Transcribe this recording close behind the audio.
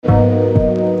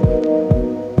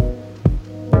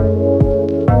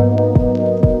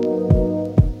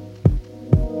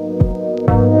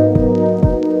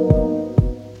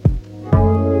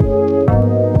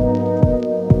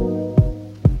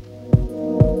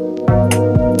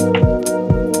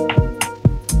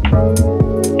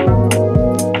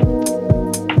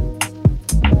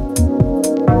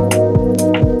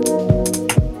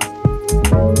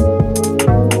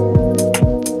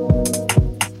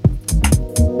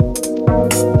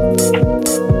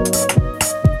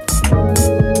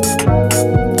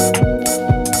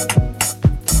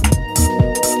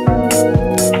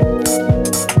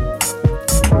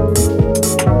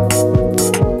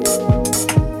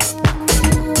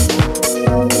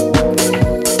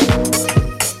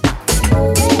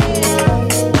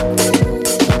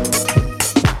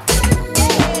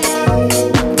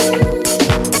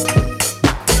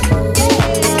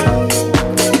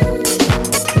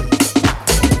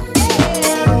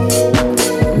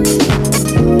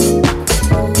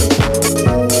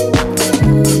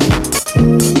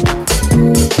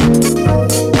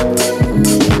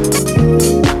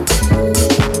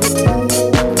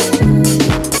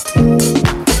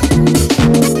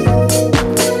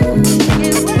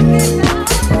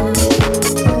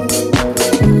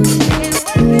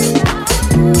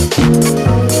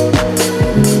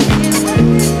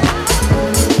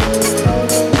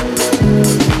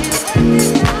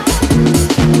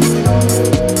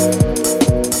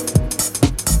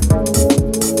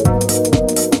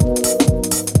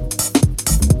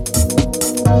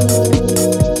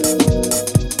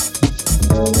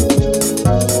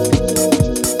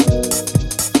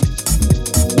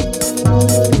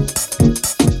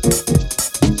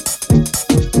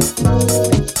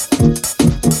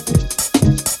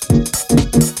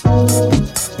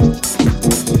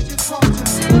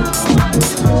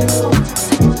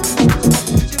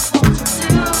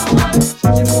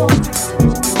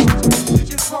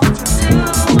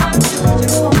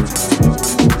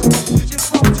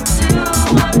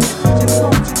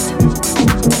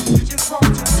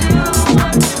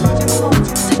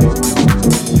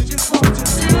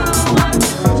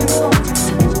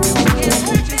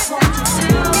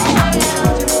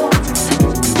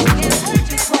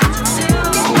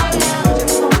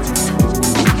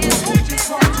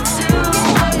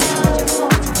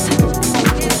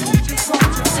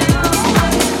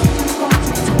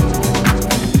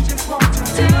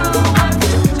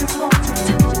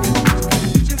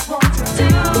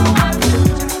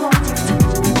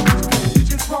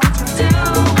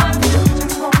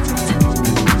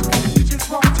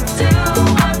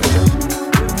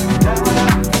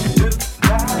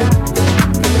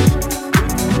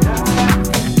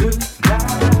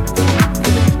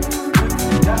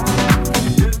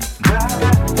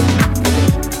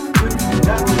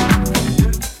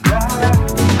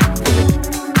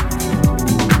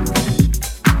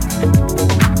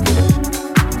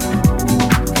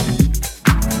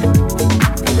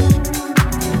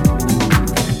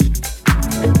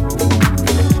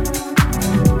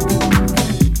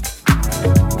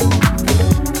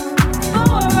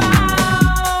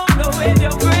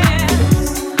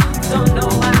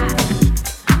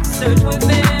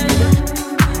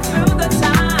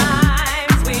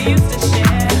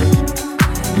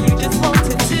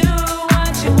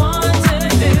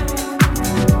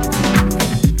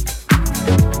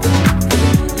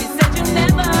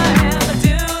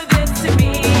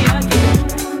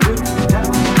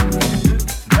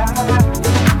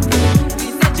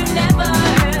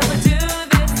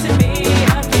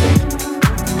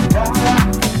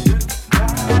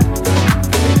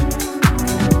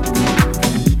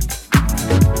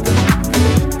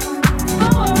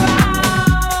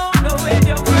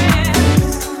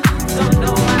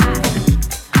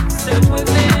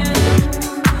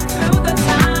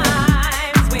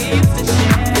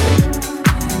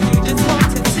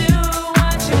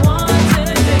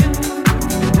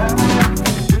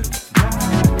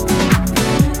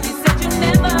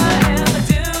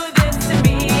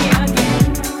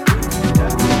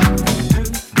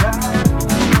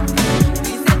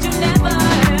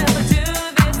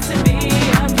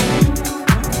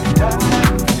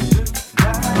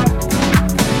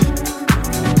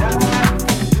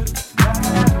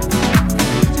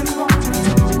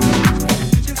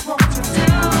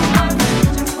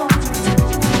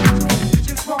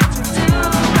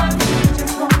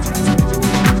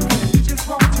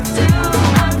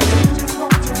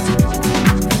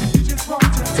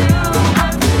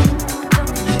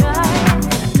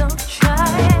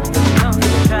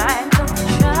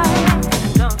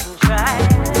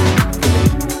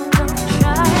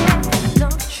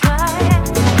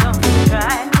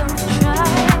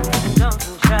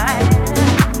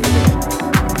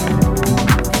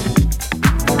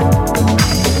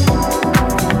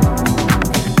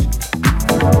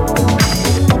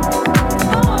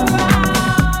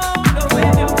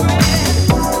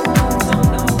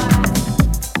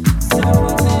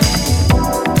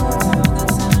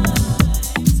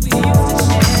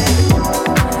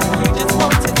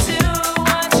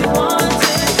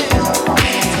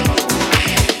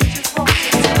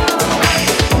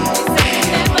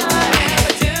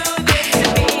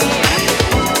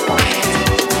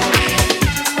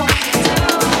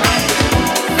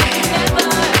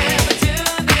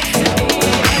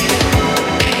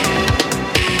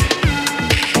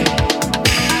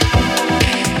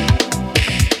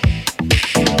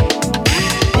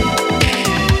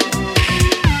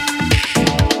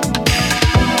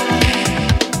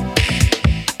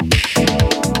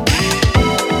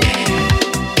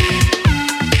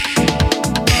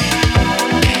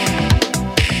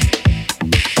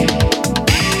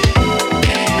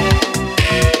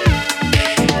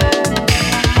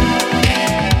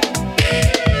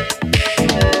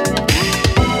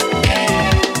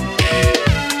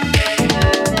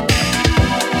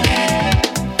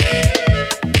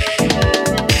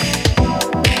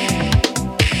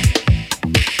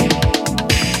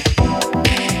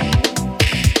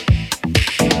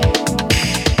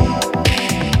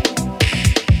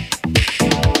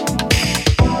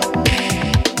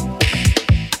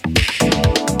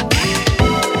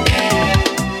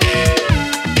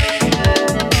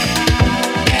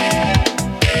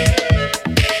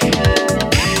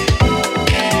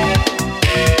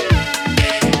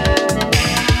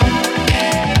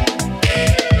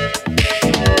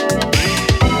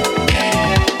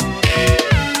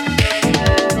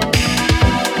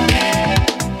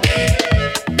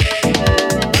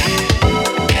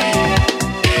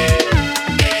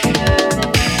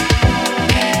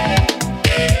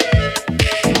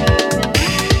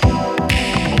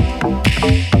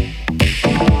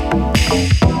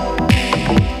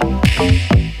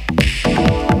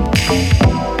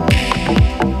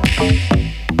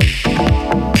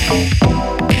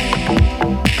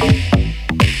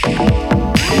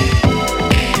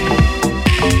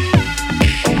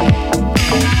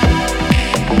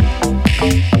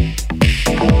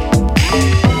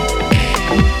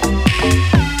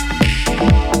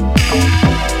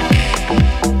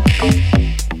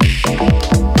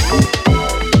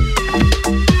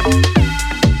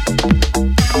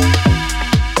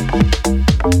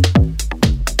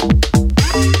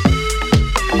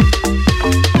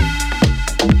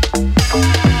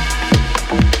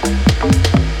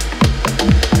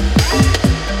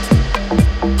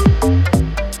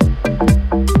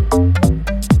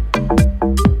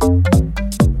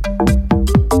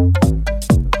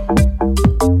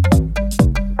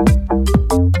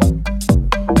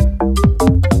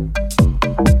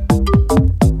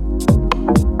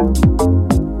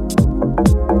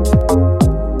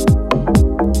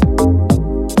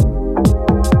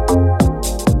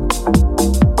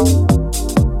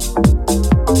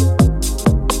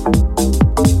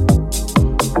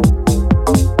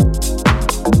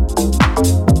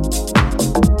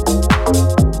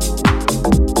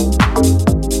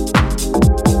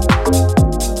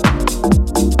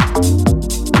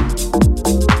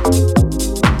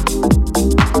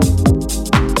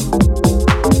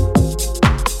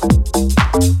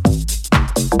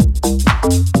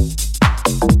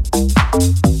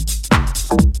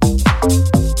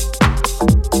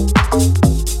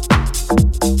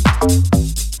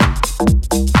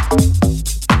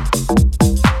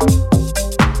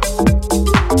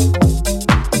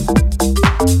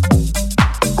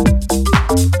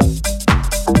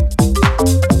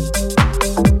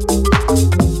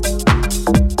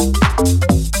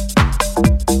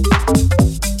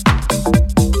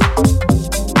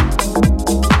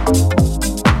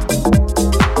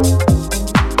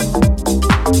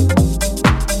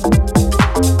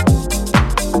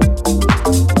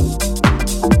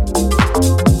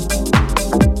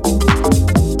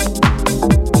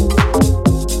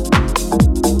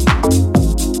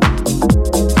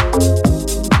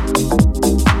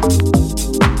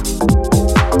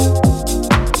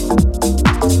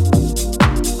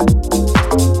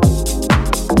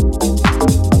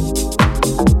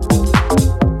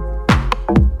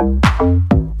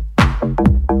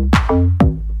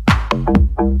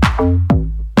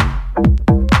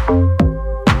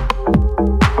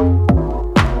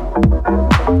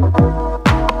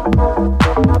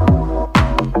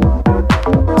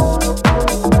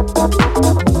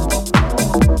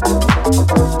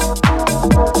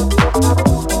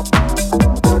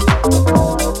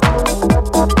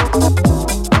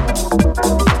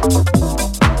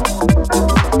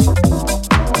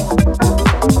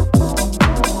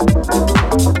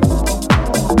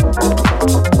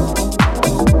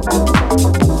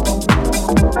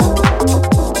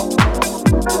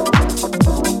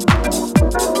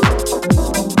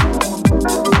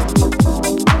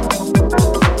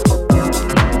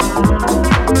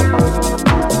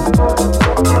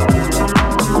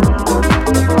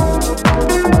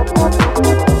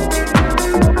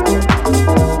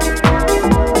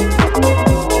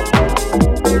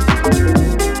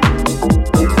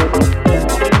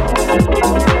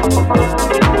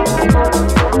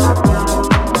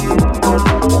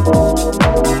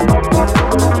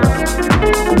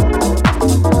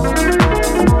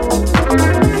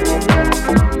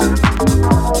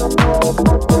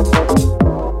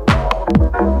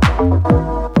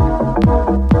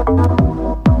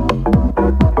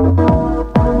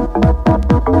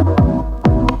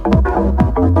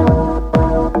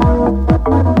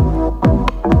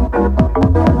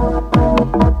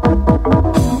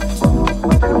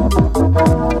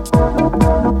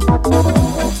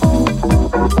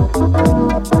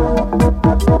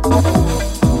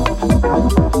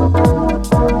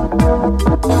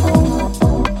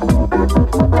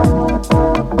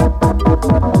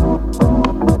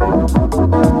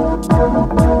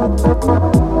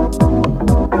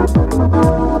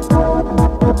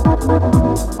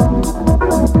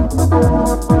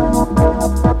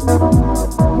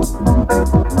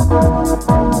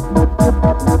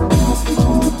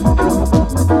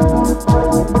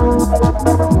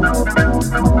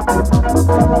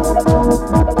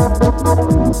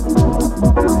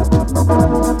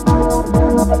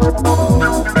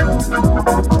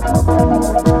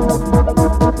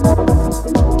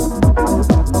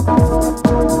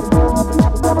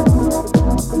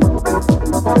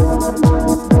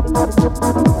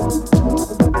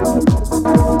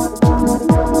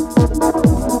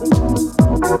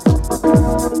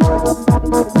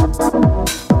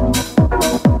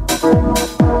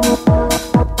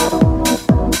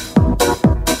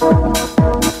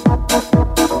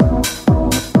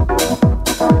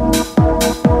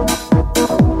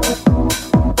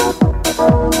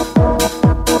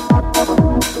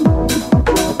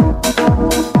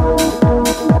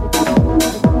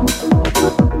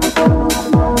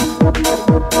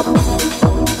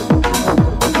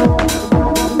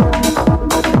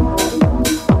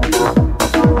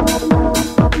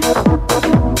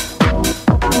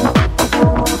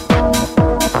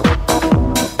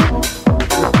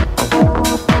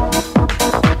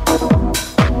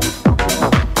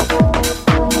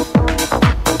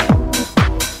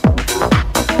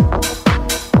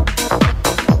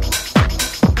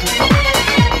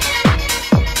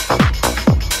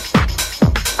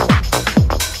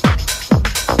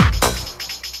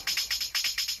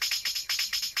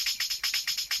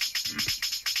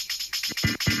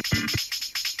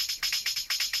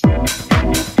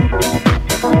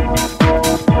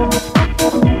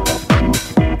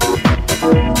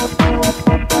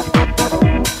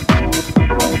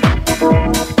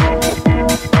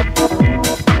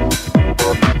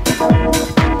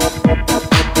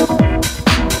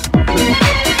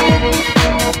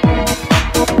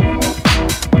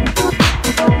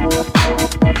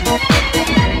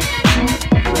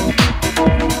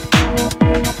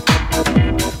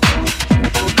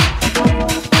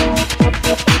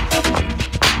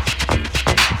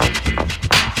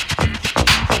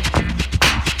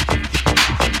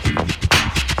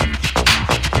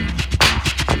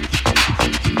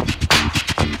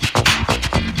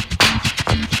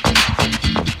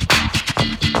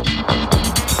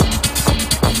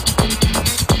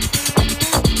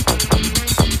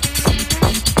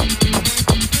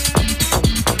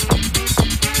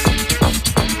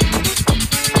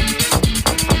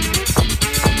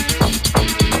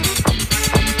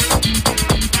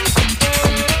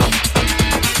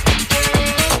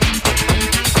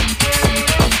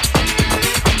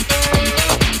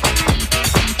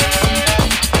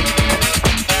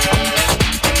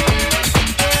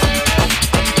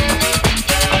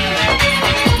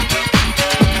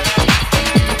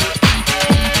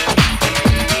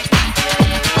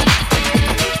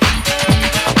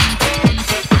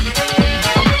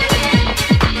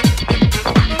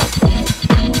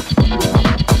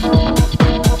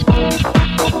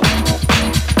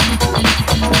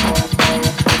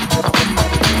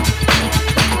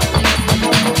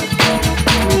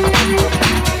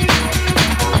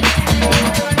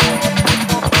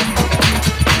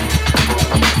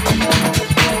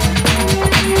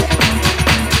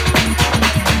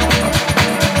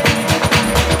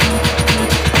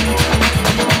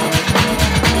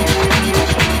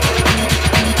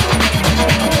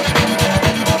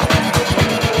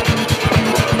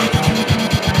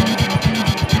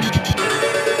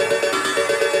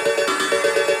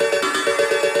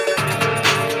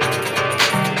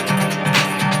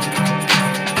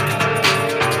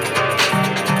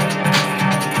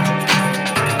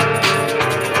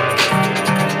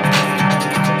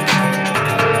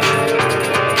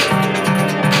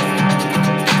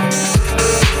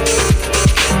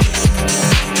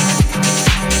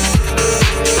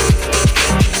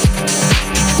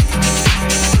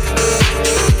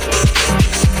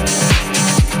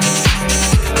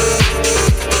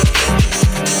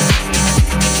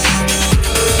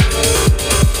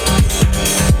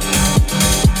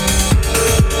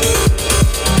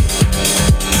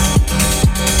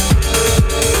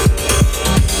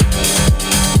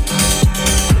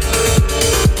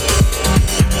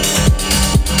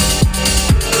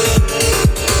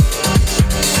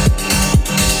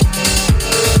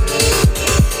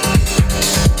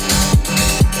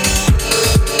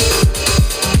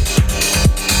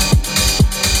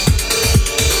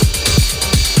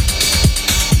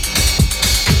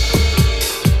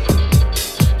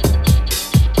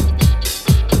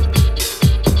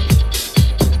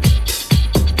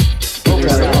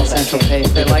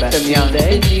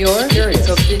York, curious.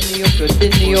 So in New York, good. In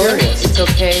New York, curious. It's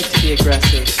okay to be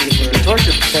aggressive. Be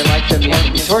tortured. They like them young.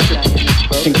 Be tortured.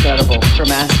 Incredible. From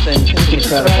Aspen,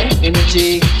 incredible. Right.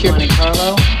 Energy, Monte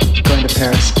Carlo. Going to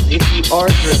Paris. If you are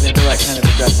driven, the right kind of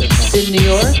aggressiveness. In New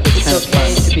York, it's okay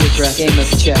to be aggressive. Game of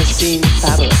chess. Scene,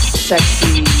 fabulous.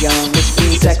 Sexy, young.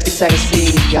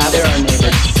 Sexy, young. There are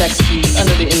neighbors. Sexy,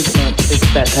 under the influence. It's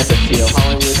that type of feel.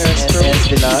 Hollywood, Paris,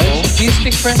 Village. Do you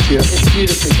speak French? It's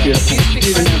beautifully done. Do you speak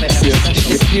French?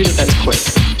 It's beautiful. That's quick.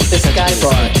 The Sky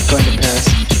Bar. Going to Paris.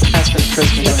 Aspen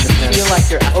Christmas. Going to Paris. Feel like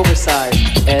you're oversized.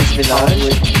 As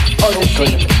Village. Oh, the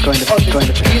scene. Going to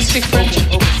Paris. Do you speak French?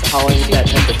 Hollywood, that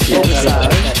type of feel.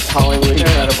 Oversized. Hollywood,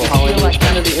 incredible. Hollywood, like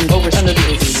under the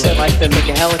so like them make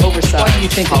a hell of oversized. Why do you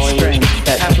think Hollywood, it's strange?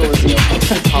 That capitalism.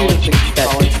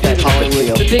 That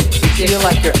Hollywood. The big. You feel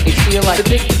like the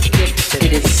big.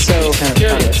 It is so kind of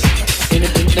curious.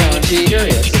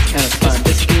 Curious. It's kind of fun.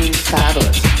 This being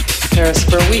fabulous. Paris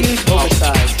for a week.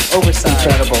 Oversized.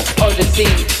 Incredible. Oh, the scene.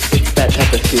 It's that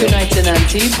type of feel. 2 nights in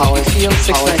Antibes. Hollywood.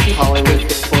 6 nights. Hollywood.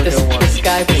 The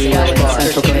Sky Bar.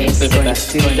 Central Place. The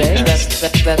Bastille Day.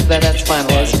 That's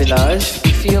finalized. Village.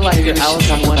 You feel like you're Alice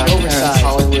in Wonderland. Oversized.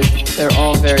 Hollywood. They're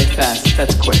all very fast.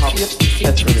 That's quick.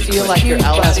 That's really quick. You feel like you're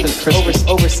Alice in Christmas.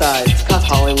 Oversized.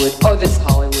 Hollywood. Oh, this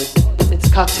Hollywood. It's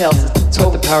cocktails. It's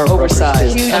what the power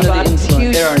oversized. Under the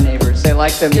influence. There are neighbors. They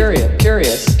like them.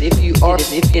 Curious.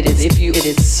 If it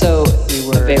is so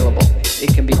available.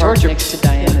 It can be tortured next to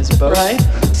Diana's boat. Right?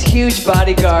 It's huge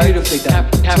bodyguard. Beautifully done.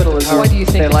 Capitalism. Why do you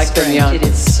think they like them young? It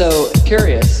is so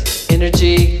curious.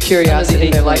 Energy,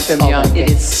 curiosity. They like them young. It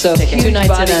is so huge. 2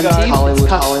 nights in Antibes.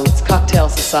 Hollywood's cocktail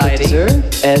society.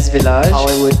 As Village.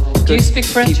 Hollywood. Do you speak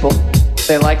French? People.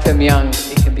 They like them young.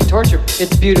 It can be tortured.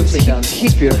 It's beautifully done.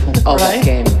 It's beautiful. All that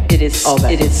game. It is all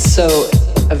that. It is so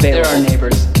available. There are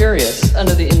neighbors. Curious.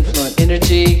 Under the influence.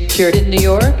 Energy. Cured. In New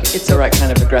York, it's the right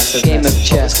kind of aggressive game of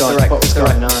chess. What was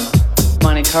going on?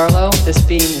 Monte Carlo. This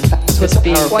being.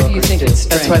 Why do you think it's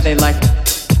strange? That's why they like.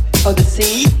 Oh, the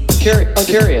scene.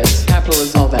 Curious.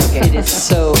 Capitalism. All that game. It is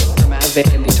so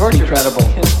available. Tortured. Incredible.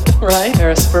 Right?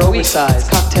 Paris for a week.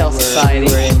 Cocktail society.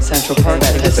 We're in Central Park.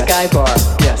 The Sky Bar.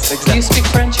 Yes, exactly. Do you speak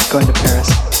French? Going to Paris.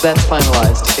 That's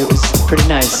finalized. It was pretty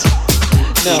nice.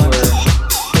 No, we're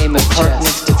game of park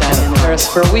next to Diana. Paris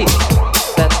for a week.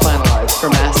 That's finalized.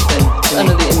 From Aspen.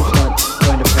 Under the influence.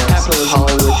 Going to Paris. Capitalism.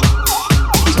 Hollywood.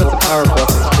 Keep what the power book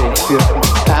is beautiful.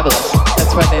 Fabulous.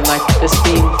 That's why they like this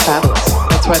being fabulous.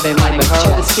 That's why they like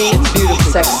the scene. It's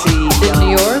beautiful. Sexy. In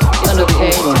New York, it's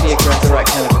okay to be aggressive. The right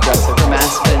kind of aggressive. From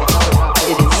Aspen.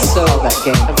 It is so that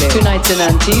game. 2 nights in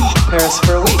Antibes, Paris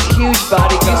for a week. Huge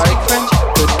bodyguard. Do you speak French?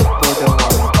 Good Bordeaux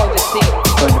wine. Oh, the scene.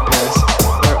 Going to Paris.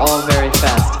 They're all very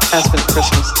fast. Aspen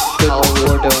Christmas. Good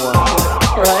Bordeaux wine.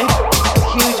 Right?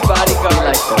 Huge bodyguard.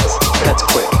 We like those. That's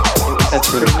quick. That's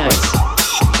really nice.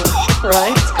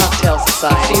 Right? It's cocktail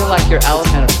society. You feel like you're Alice.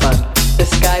 Kind of fun. The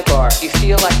Sky Bar. You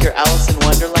feel like you're Alice in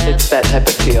Wonderland. It's that type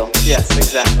of feel. Yes,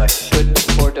 exactly. Good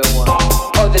Bordeaux wine.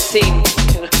 Oh, the scene.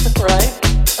 Right?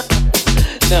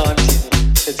 No, I'm teasing.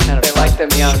 It's kind of. They like them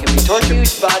young. Can be tortured.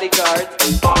 Huge bodyguards.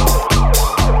 It's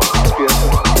beautiful.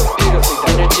 It's beautifully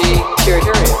done. Energy,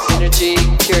 curious. Energy,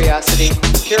 curiosity,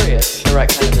 curious. The right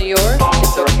kind of. In New York,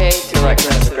 it's okay to the right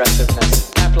kind of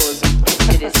aggressiveness. Capitalism.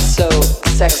 It is so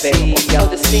sexy. Oh,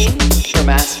 the scene. From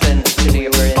Aspen to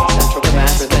New York. We're in Central. From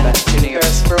Aspen to New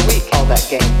York for a week. All that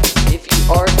game. If you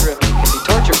are driven, you can be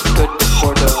tortured. Good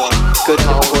Bordeaux wine. Good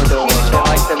Bordeaux wine. They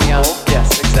like them young. Yes,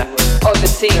 exactly. Oh,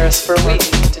 the scene. Paris for a week.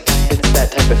 It's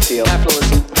that type of feel.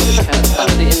 Capitalism. It's kind of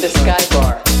fun. In the Sky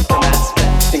Bar from Aspen.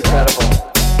 It's incredible.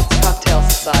 It's cocktail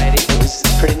society. It was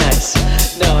pretty nice.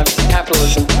 No, I'm saying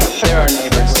capitalism. There are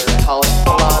neighbors. A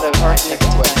lot of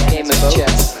architecture. Game of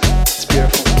chess. It's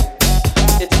beautiful.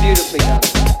 It's beautifully done.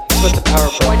 It's what the power.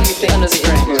 Why do you think under the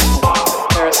influence?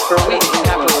 Paris for a week.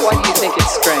 Capitalism. Why do you think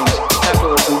it's strange?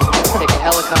 Capitalism. Take a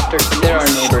helicopter. There are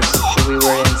neighbors. We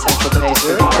were in Central Place.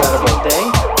 Incredible day.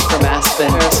 From Aspen,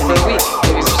 Paris for a week.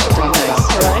 Maybe we're something nice,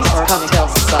 right? Cocktail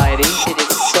society. It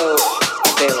is so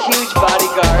available. Huge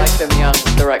bodyguard. Like them young.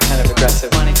 The right kind of aggressive.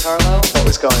 Monte Carlo. What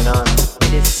was going on?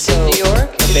 It is so. In New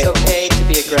York, it's okay to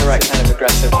be aggressive. The right kind of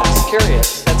aggressiveness.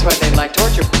 Curious. That's why they like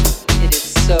torture. It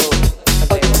is so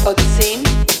available. Oh, the scene.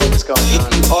 What was going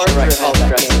on? If you are the right kind of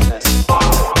aggressiveness.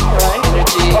 Right?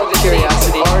 Energy. Oh, the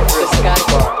curiosity. The Sky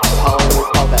Bar.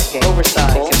 Hollywood. All that game.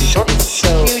 Oversized. It can be tortured. It's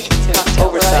so huge.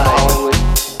 Oversized. Hollywood.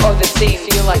 Oh, the scene.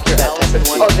 Feel like you're that type of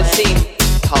one. Oh, the scene.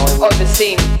 Hollywood. Oh, the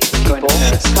scene. People.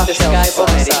 The Sky Bar.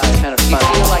 Kind of fun.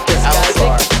 You feel like you're Alice.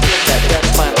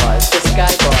 That's finalized. The Sky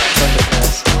Bar.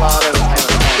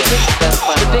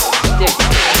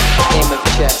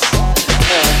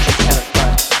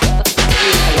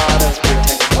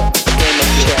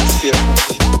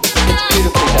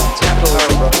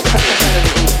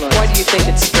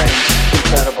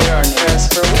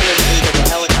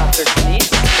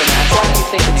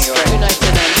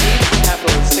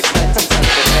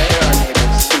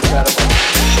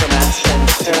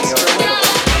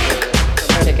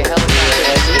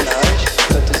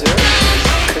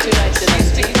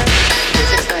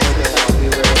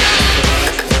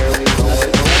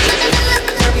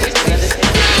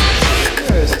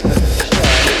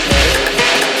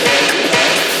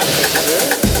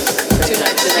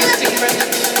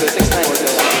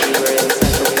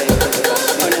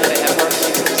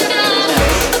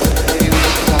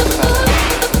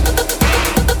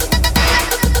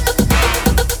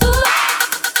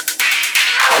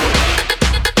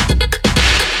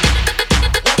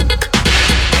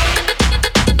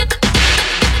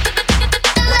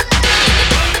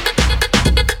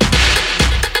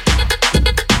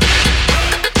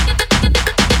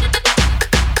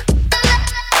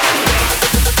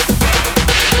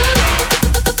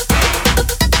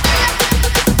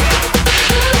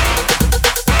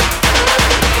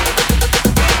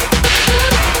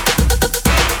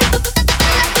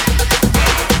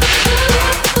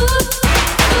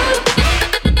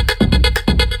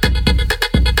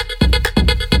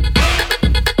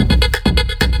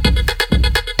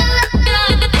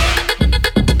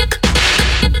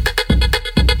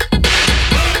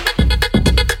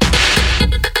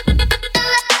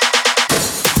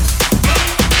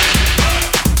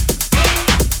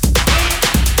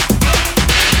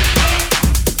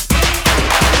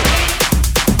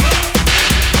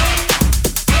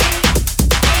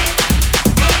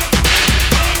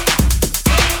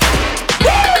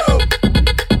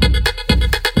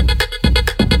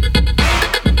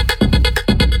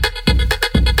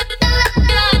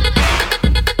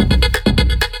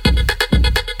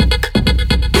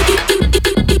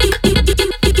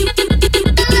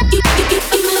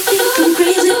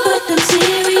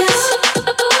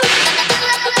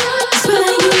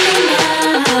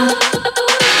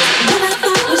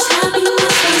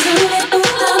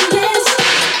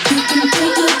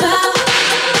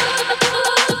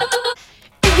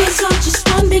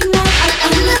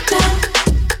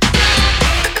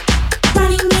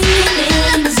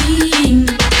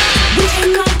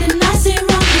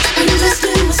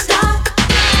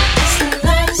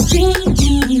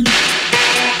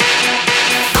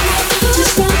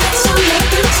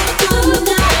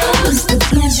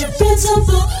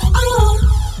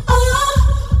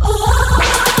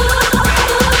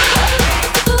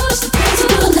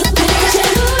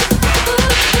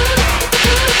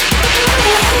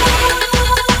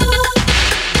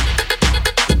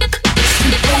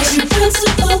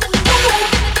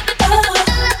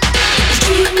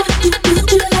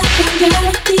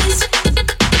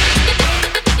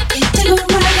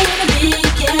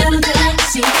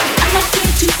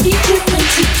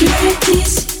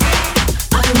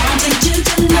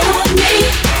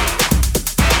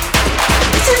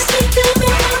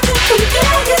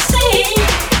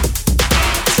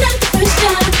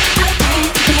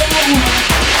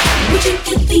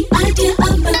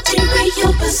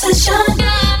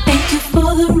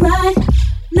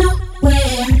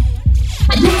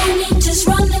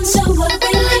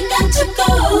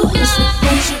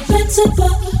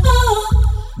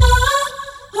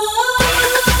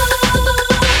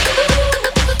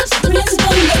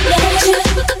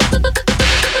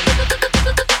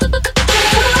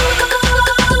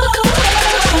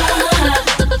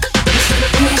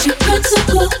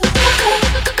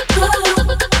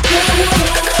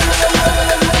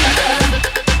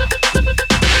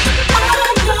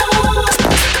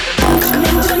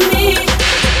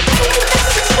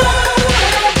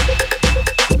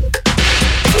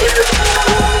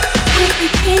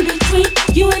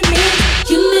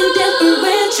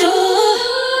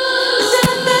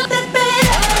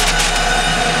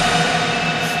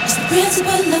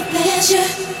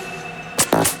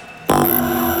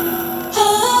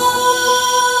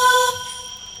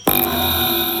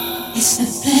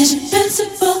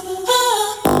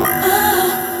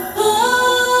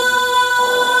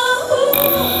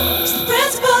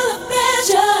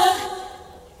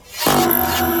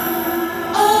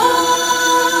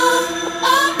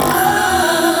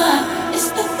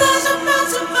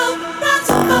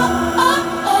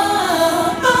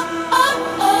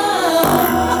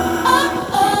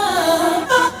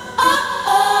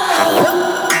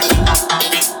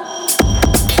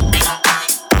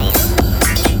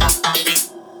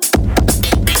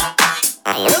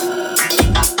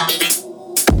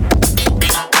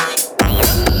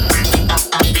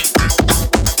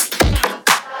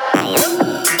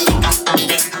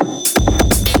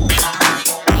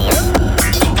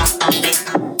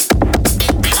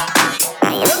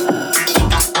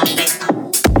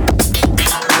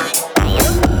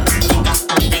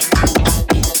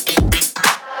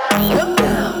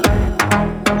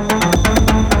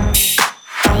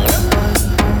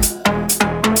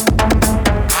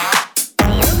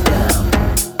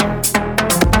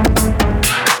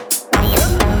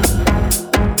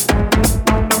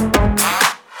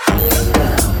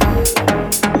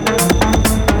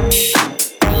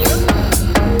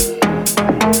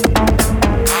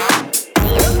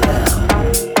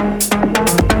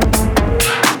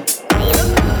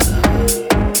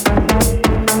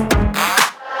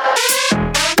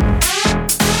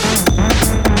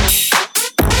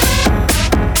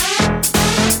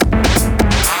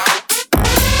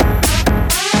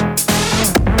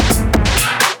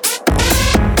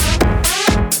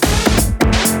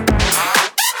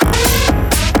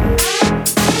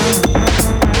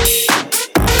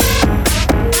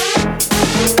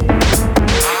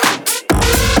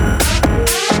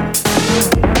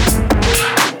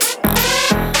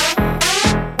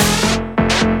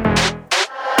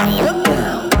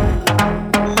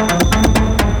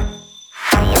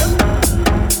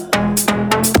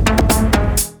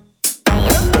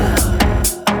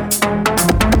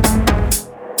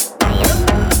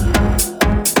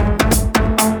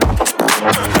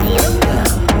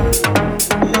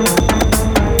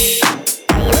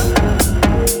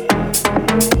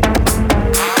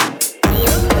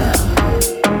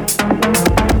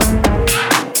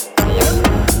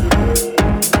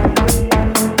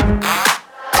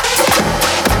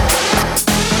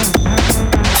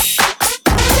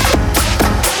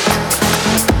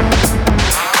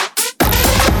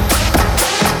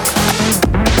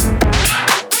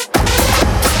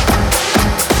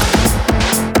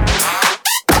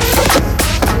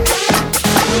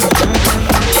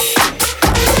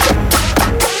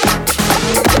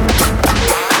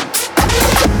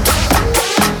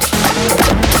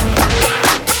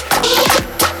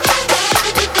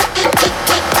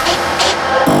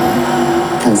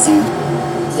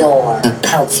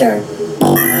 pouncer.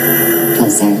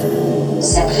 Poser.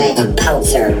 Secret. A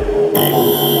pouncer.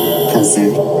 Poser.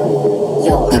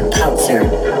 You're a pouncer.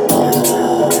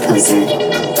 Poser. Secret.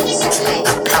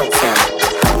 A pouncer. Poser.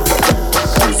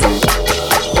 You're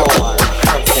a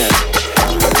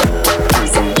pouncer. Poser.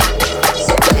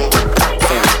 Secret.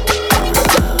 Pouncer.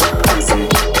 Poser.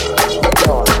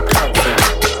 You're a pouncer.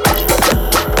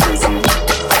 Poser.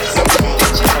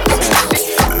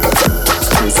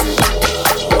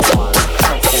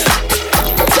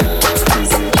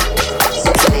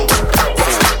 Secret.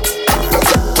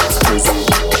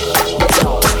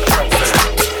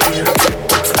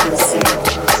 Pouncer.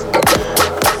 Poser.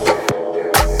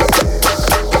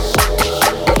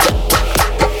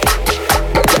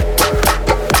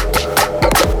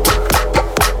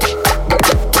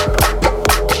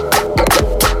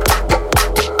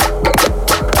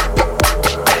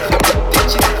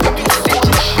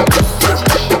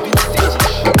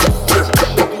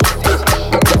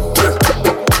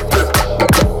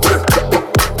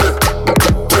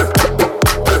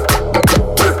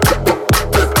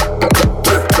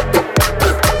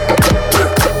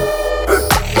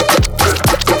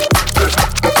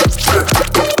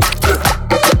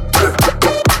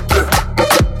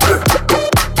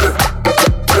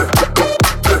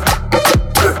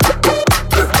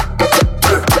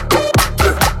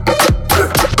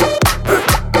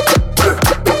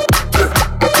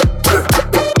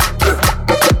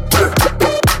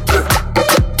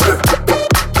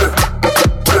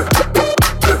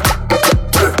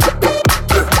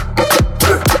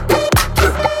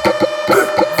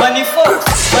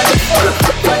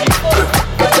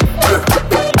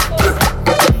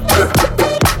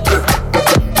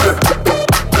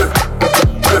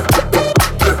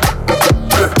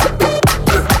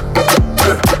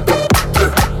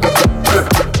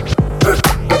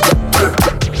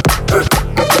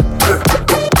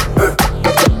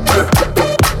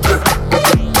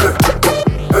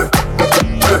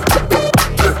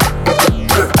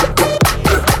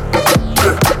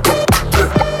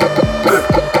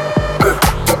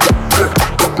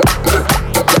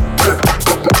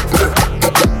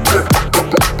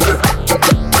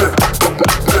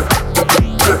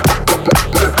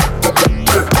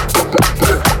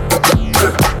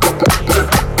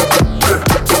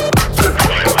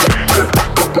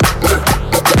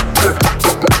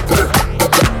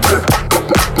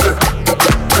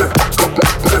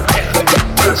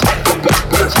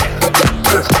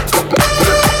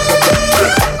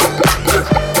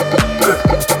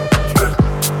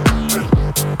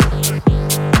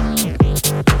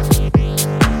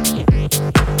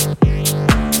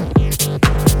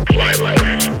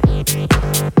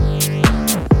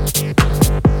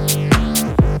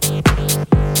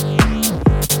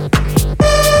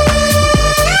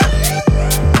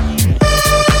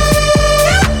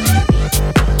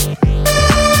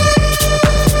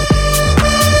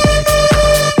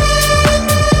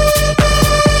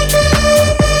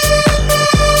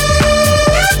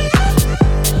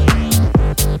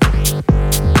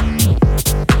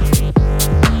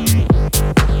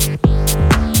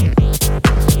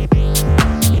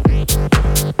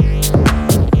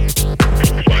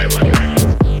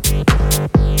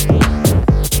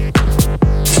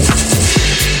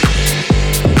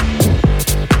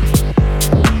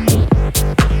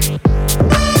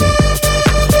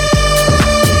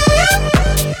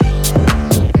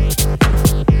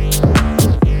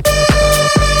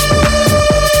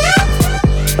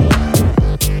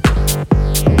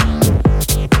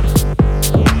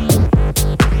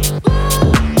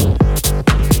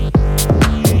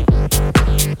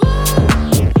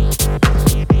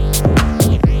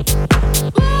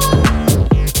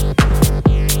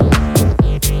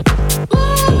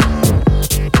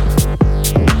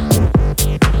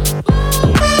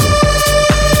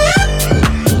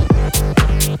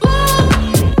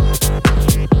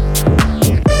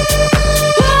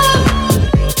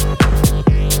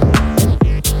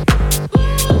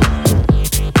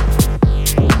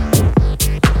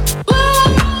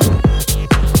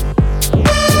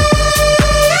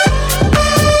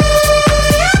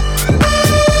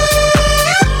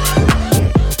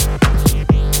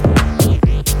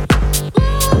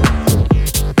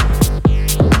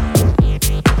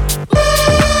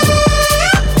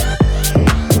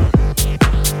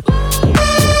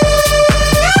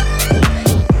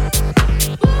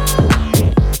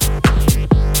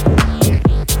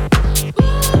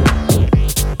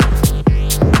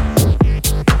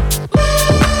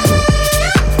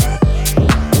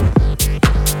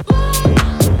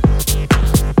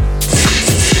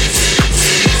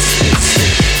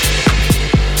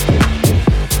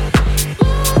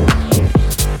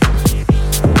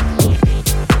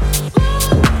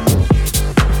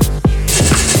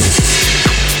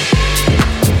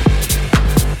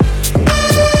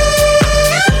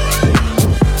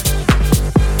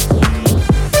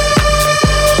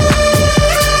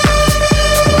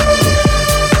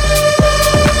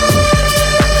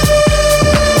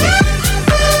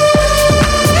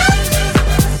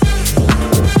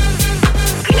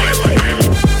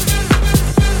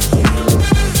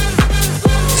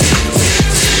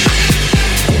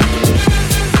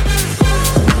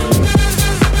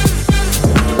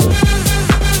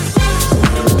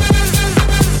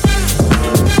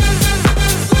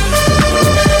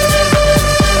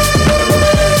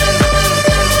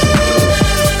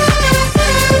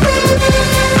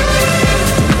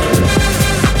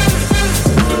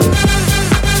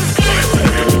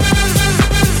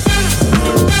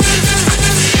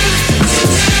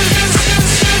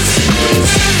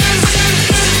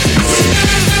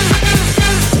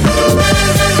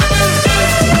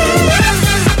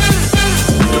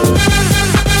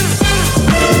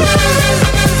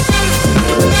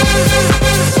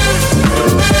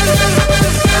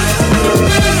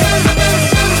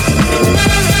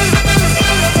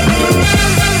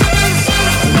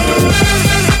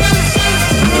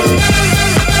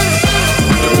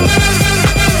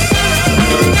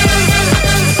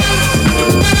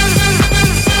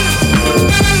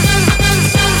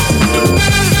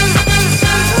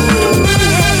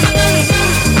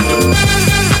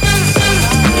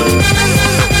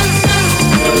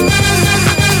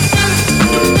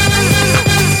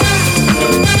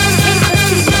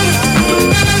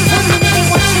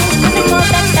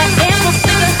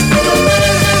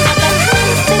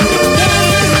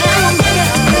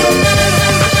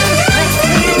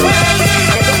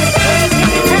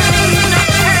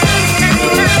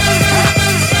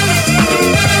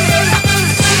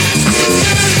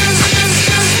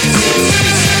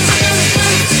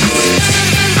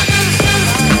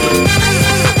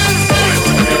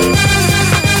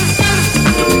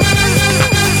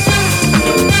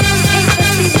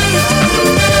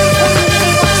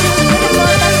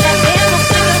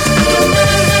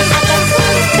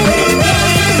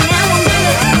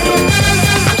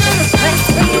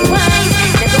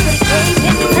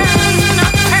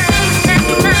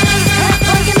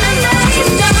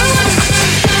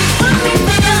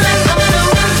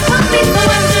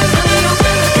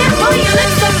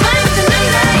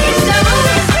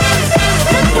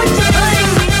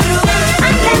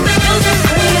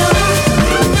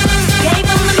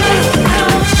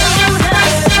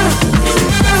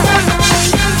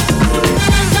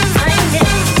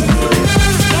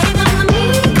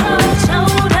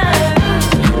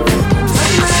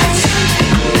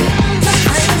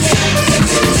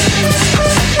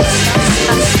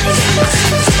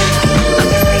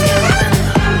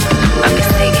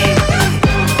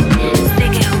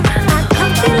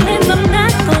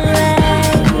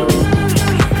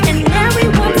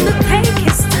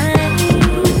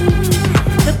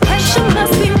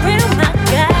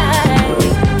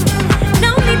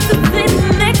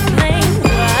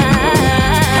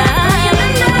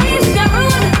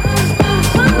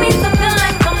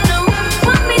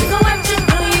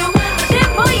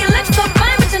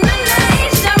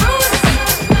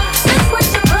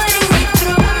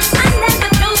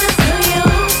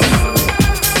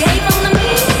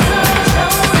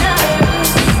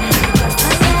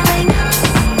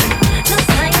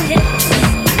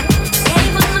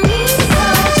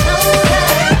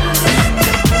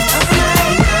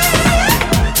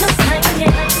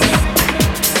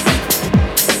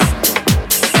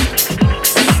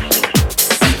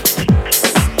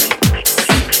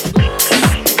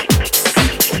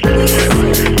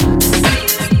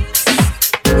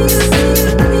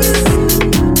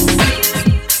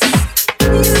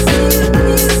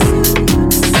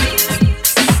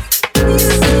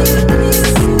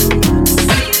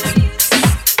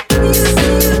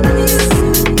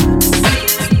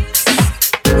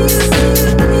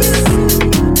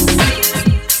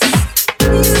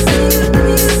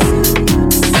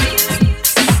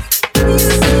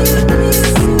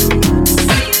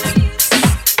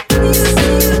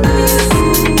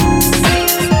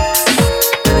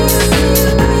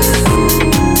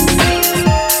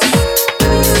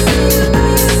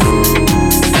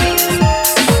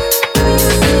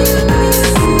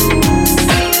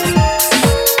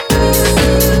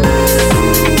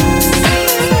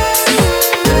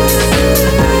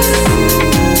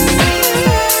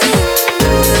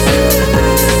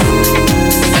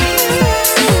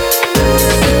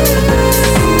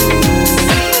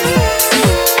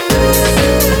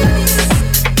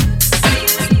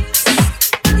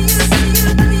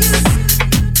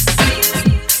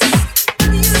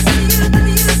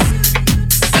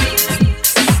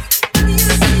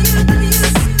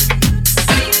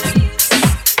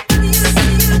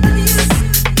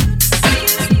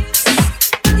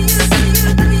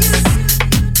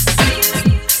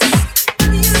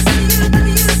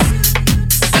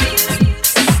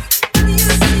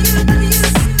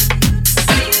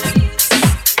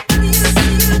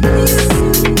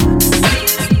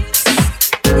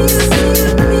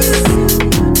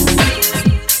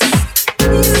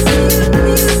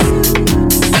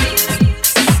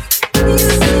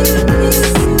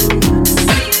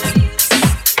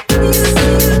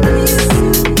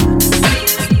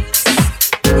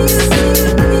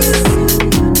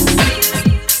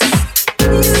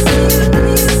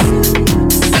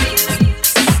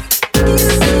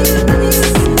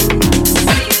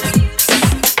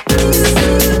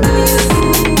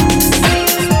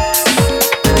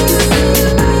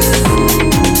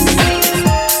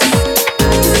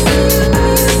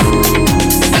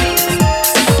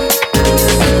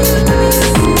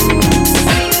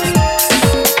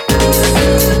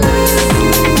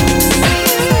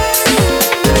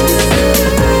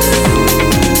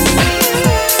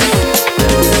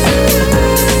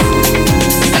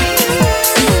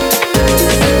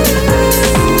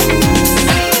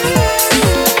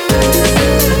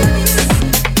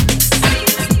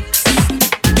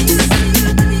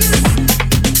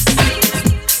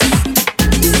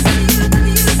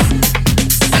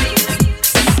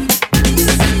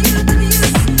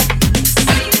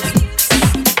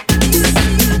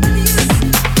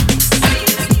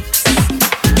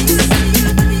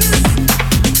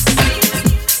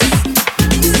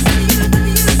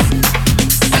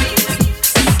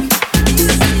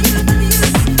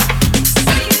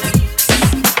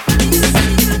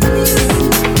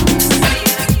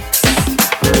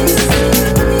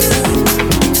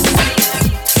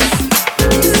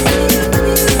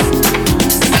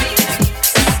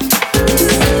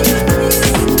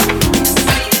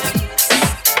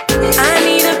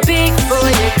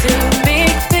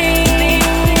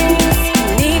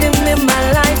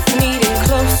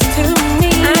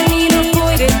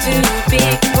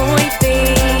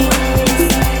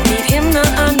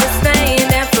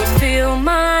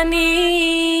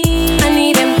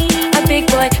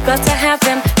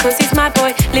 he's my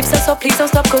boy. Lips are so please don't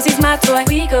stop cause he's my toy.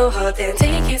 We go hard then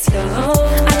take it slow.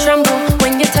 I tremble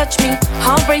when you touch me.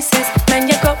 Heart races, man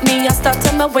you got me. I start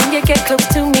to melt when you get close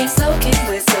to me. Soaking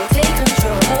wet, so take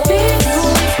control. Big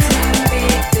boys do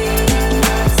big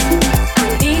things. I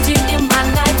need you in my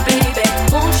life, baby.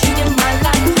 Want you in my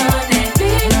life, honey.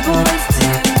 Big boys do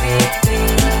big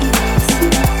things.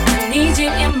 I need you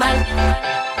in my life.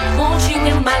 Want you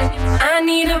in my life. I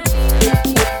need a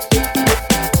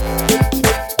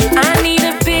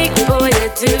big boy to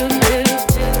do.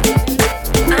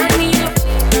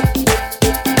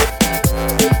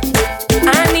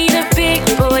 I need a big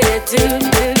boy to do.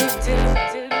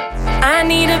 I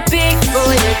need a big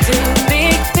boy to do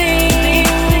big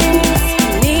things.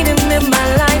 Need him in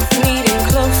my life, need him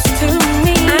close to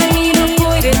me. I need a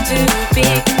boy to do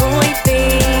big boy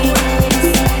things.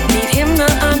 Need him to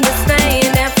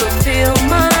understand and fulfill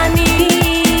my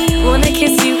needs. Wanna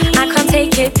kiss you, I can't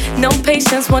take it. No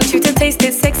patience, want you to taste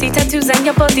it. Sexy tattoos and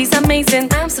your body's amazing.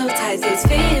 I'm so tired, this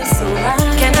feels so right.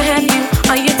 Can I have you?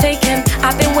 Are you taken?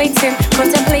 I've been waiting,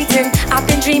 contemplating. I've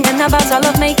been dreaming about our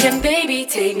love making. Baby,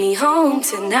 take me home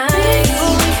tonight. Big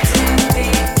boys do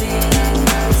big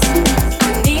things. I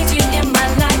need you in my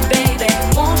life, baby.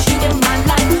 Want you in my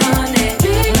life, honey.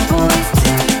 Big boys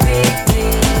do big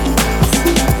things.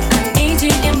 I need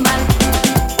you in my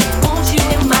life. Want you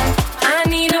in my life. I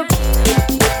need a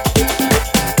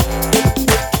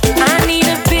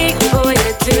big boy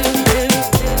to do.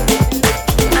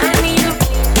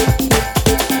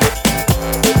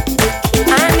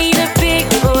 I need a big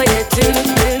boy to do.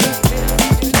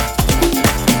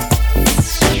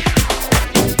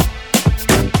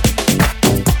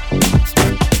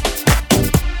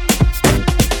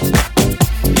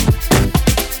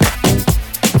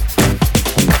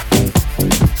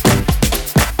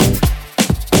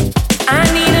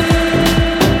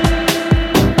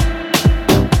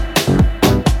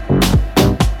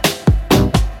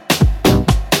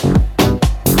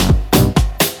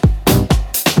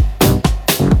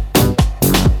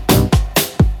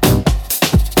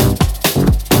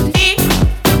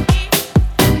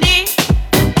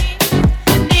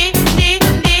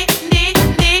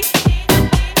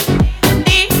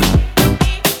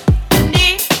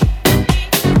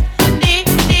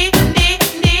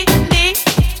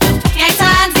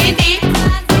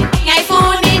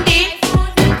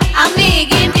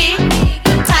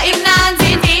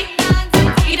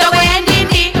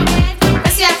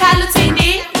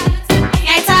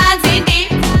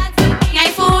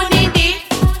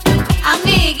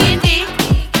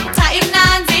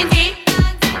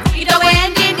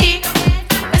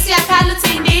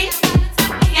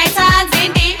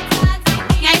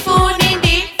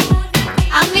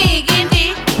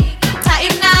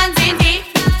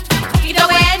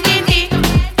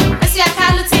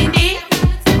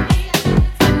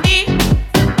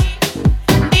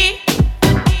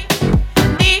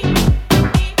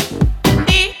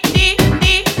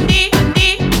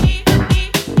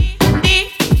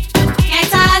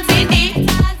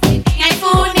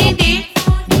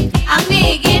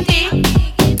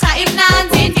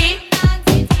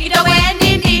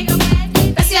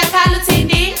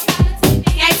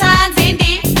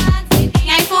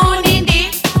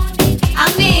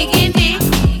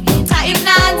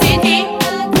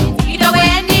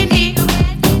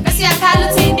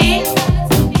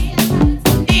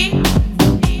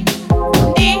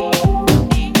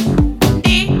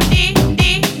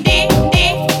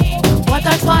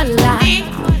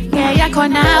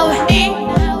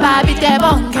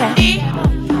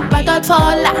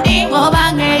 Batotfola, ngoba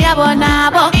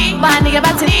ngeyabona bo, banike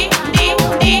bathi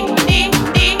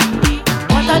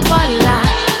Batotfola,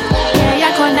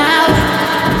 ngeyakho nawe,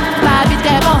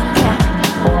 babite bonke.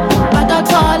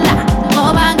 Batotfola,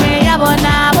 ngoba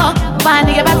ngeyabona bo,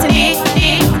 banike bathi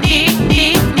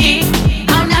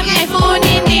awunami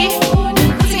ngayifuni ni,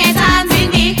 futhi ngiyayithanda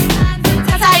ni,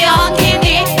 thatha yonke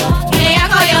ni,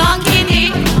 ngeyakho yonke ni,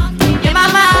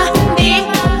 yemama ni,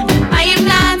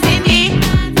 ayimnandi ni,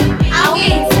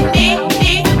 awithi ni,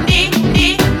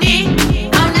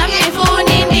 awunami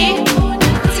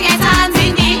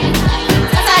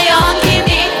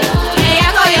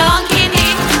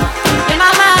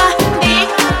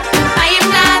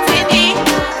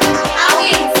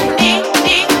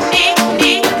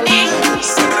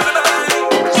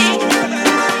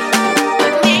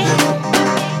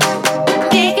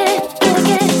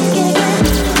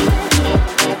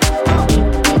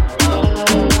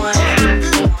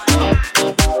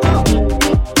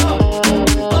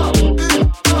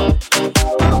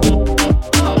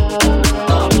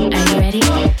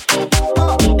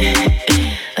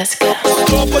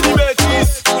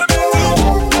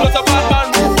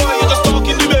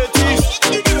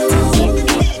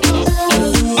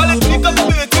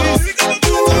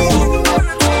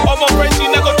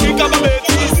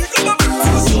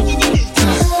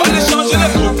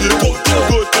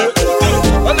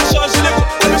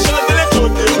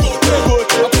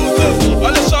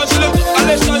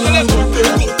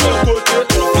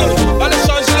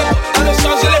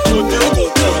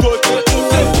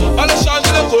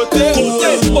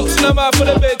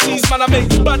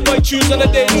on the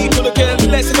daily. Couldn't care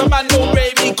less if a man don't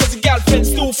rate me, cause the girlfriend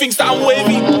still thinks that I'm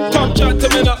wavy. Come chat to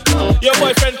me now. Your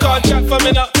boyfriend can't chat for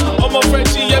me now. I'm a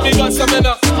Frenchie, yeah, me got some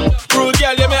now. Rude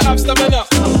girl, yeah, me have stamina.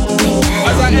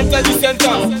 As I enter the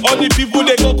center, all the people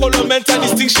they go call mental.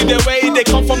 This thing she they wear, they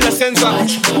come from the center.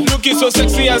 Looking so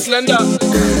sexy and slender.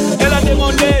 Elle a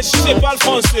demandé si j'ai pas le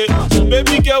français.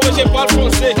 Baby girl, ouais, j'ai pas le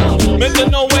français.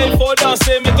 Maintenant, ouais, il faut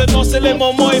danser. Maintenant, c'est les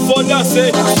moments, il faut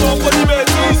danser. Don't put the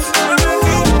bêtises.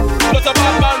 Not a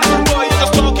bad man, boy, you're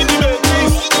just talking the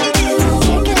bêtises.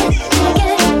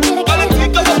 All the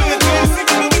think of the bêtises.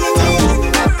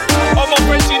 Oh, my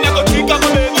friend, she never think of the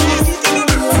bêtises.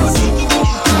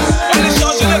 Allez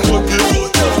changer les côtés,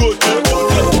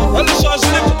 allez changer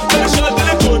les côtés, allez changer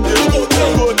les côtés,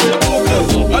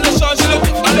 allez changer les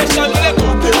côtés,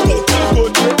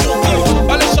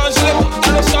 allez changer les côtés,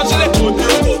 allez changer les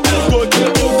côtés,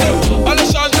 allez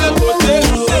changer les côtés.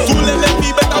 Tous les mecs qui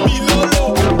mettent à bilolo,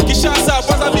 qui chassent à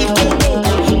pas à bicono.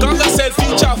 Quand la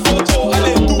selfie t'a photo,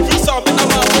 allez tout puissant, mais à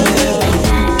ma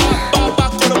Baba,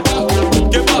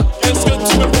 Gema, est-ce que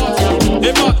tu me vois?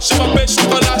 Emma, je m'appelle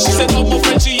Chocolat, she said, oh, my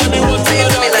friend, she hear me once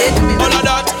again. All of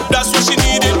that, that's what she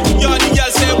needed. Y'all the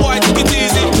girl say, boy, take it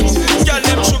easy. Girl,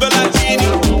 them sugar like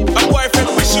genie. My boyfriend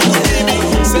wish you could leave me.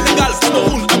 Sénégal,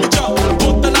 Cameroun, Abidjan.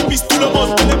 Compte dans la piste, tout le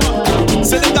monde te l'aime.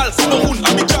 Sénégal, Cameroun,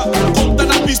 Abidjan. Compte dans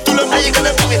la piste, tout le monde te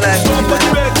l'aime. Don't put the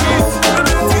bêtises.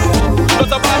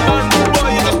 Not a bad man, boy,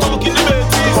 you're just talking the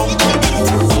bêtises.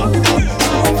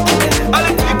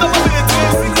 Allez, think of a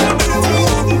bêtise.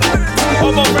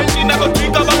 Oh, my friend, she never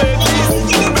think of a bêtise.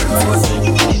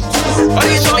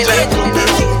 Allez, change les côtés.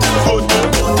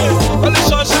 Allez,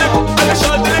 change les côtés. Allez,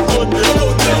 change les côtés.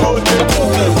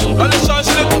 Allez, change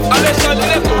les côtés. Allez,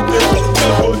 change les côtés.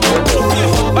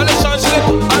 Allez,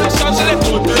 change les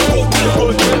côtés.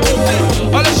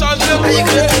 Allez, change les côtés. Allez,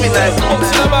 change les côtés.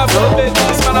 Folks in my blood,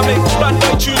 babies, man, I make bad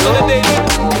boy tunes on the daily.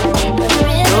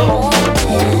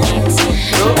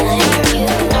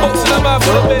 Folks in my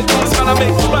blood, babies, man, I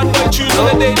make bad boy tunes on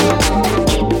the daily.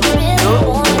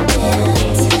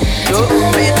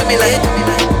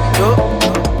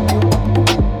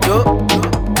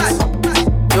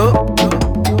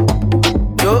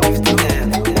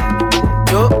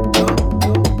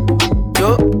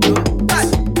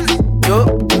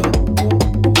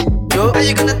 How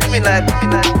you gonna do me like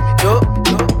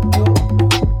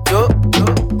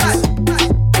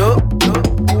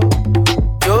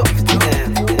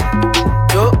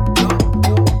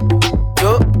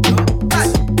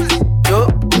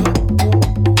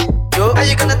How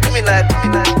you gonna do me like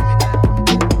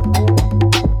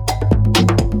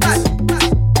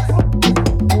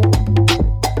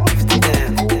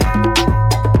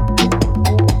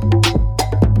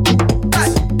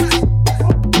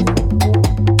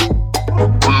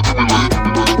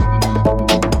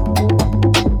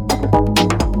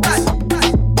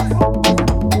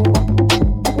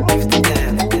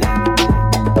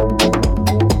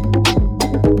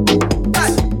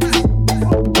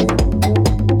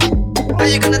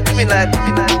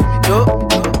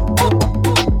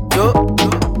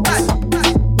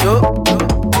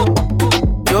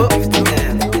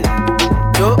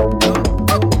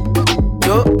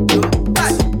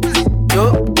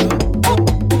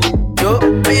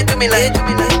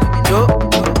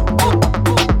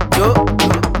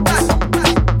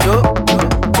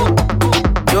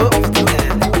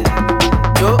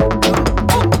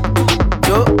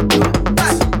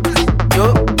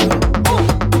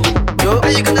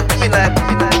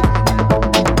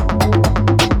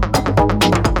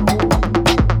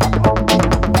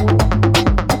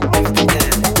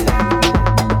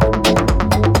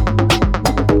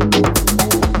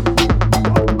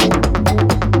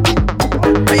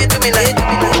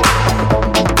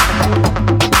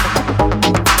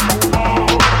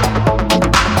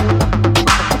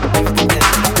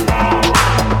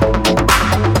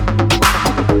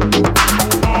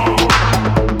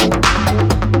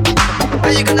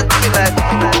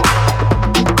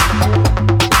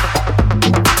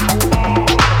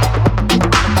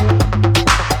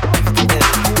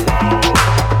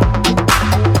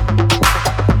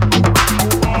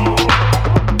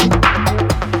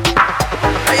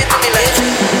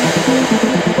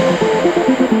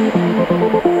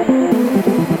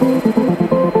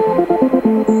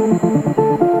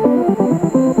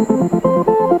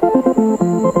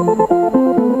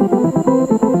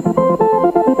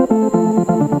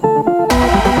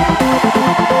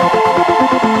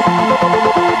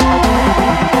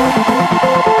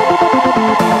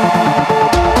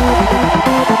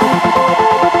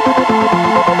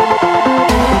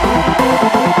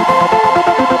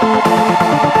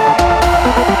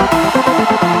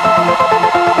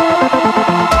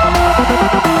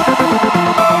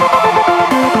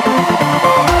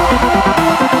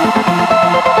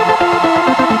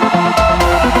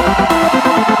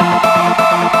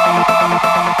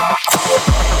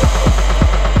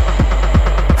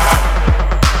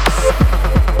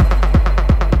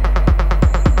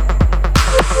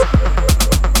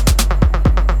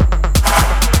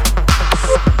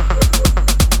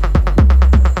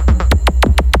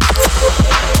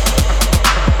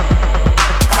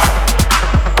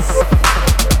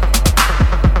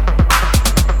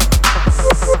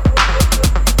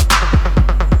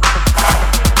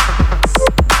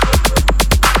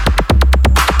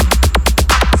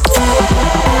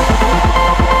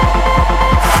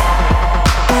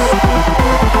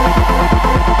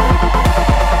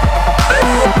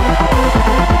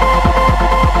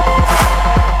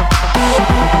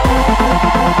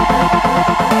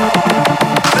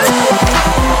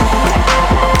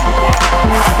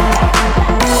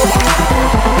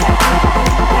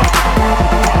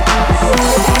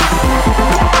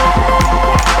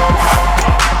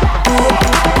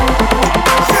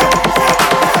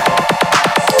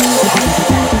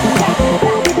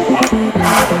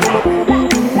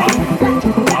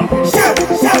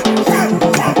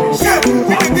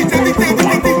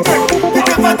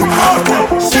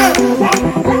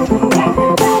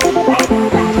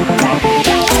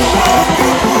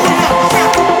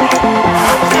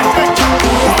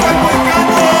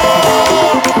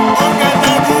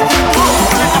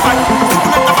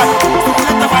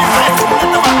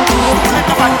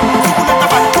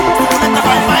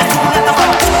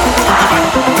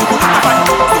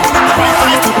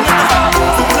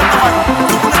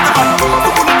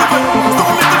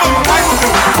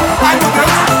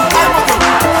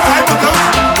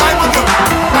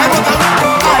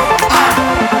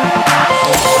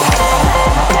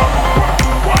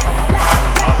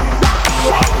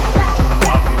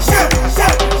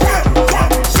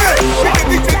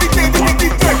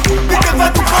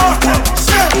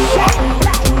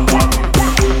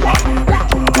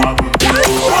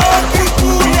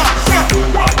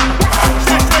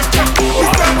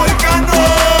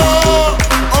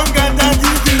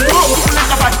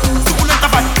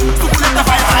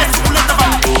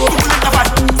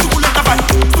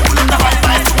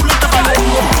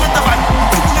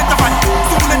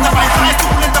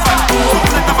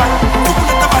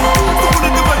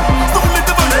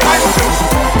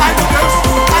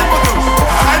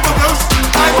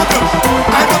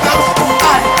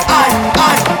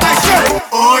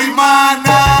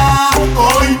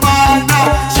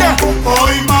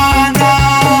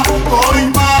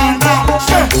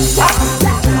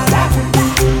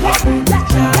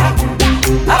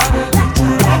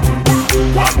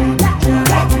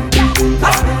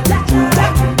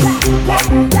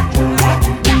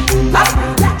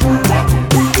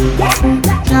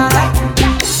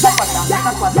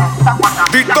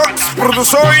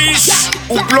Produções,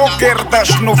 o blogger das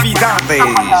novidades.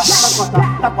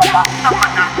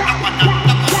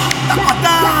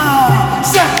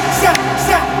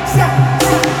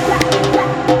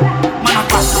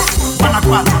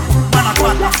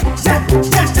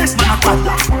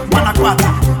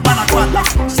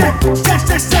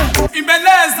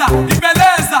 Embeleza,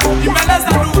 embeleza, embeleza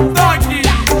no toque.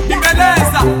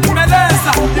 Embeleza,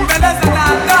 embeleza, embeleza na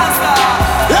dança.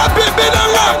 É bibi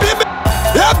danga, bibi.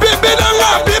 É bibi danga,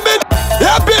 bibi. É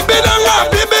bibi danga,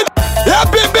 bibi. É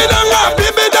bibi danga,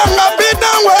 bibi danga,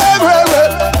 bidanga.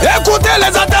 Écoutez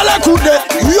les ateliers coudés,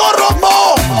 Yorobo.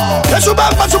 Et je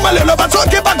bats pas sur ma lèvre, parce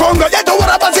que pas Congo. Y'a tout le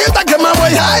monde qui m'a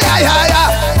envoyé.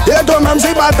 Et toi même si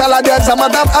pas la dette, ça m'a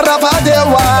tapé à rafader.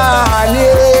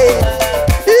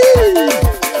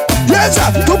 Yes,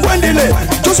 tu point dile,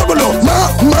 tu so below. Ma,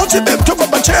 tu bebe, tu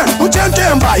vas chen, tu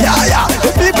chen ba, ya.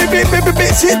 Bi,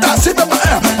 sita ba.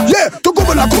 Yeah, tu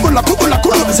kubula,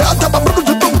 ça ba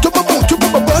tu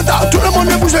banda, tout le monde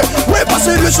est bougé. Ouais,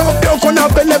 passer le champion qu'on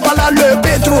appelle les balles, le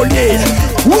pétrolier.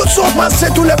 Où sont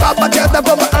passés tous les babatiens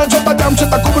d'abord, un job à dame, c'est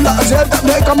ta kubula, c'est ta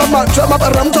comme ma, tu m'as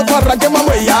ram, tu parles, que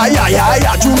maman,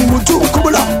 ya, tu mutu,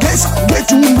 kubula, kesa,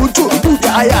 tu mutu,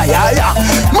 ya.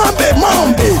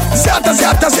 Mambe, ziata,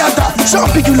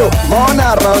 champigilo. Mon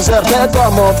arrangeur, c'est toi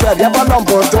mon frère, y'a pas d'homme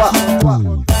pour toi.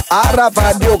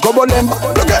 Aravadio, Kobolemba,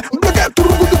 bloqué, tout le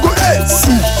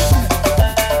si.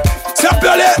 C'est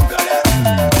appelé.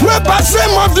 Ouais, passez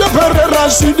mon vieux père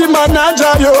Rachidi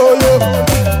manager yo.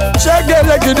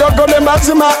 Chegele kidoko le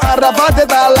maxima Arafat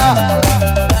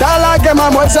Tala que ma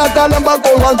moisa talemba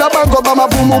kolonta bango bama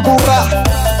pumukura.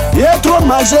 Y'a trop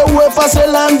mangé ou effacé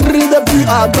Landry depuis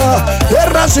avant.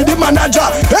 Et Rachidi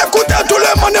manager, écoutez tout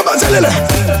le monde bazélé.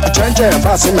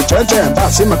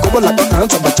 Basi ma kubola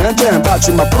anza ba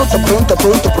basi ma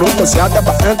pronto siada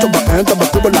ba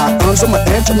kubola anza ma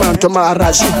manto ma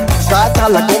arashi kata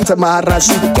la gonza ma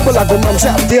arashi kubola gomam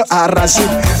sa dio arashi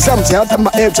sam siada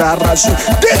ma arashi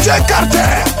DJ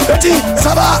Carter petit ça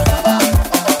va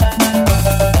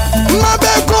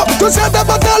Mabeko tout ça da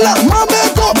batala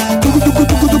Mabeko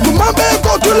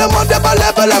Mabeko tout le monde est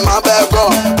balé Mabeko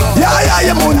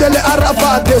ya mondele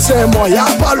Arafat c'est moi ya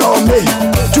Palomé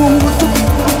Tumbutu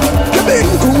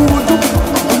Kebeng kumbutu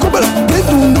Kubala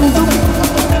Gedundutu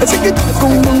Esikit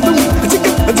kumbutu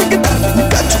Esikit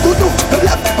Nikachukutu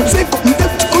Lap Seko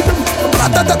Nikachukutu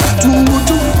Ratatata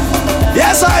Tumbutu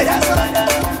Yes I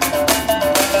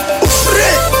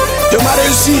Oufré de ma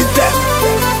réussite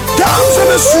Dames et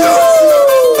messieurs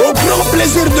au grand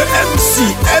plaisir de MC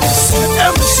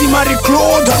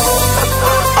Marie-Claude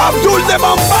Abdoul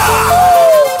Demamba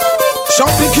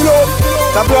Champi Kilo,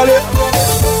 ça peut aller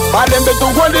balembe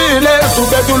tukwandile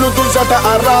tubetulu tuzata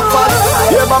Arafat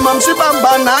yeba mamsi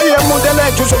bambana ye mudele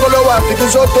chusokolo wapi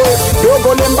kizote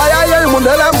dogo lemba ya ye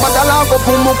mudele mbadala ko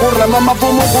pumukura mama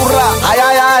pumukura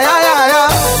ayayayaya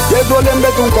ye dolembe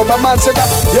tunko baba seka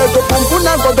ye to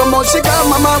pumpuna ko do mosika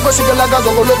mama ko sigala ga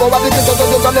zokolo ko wapi kizote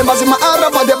dogo lemba sima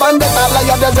Arafat de bande tala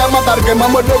ya de zama tarke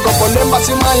mama dogo ko lemba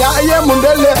sima ya ye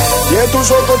mudele ye tu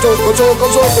soko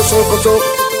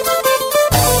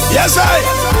yes I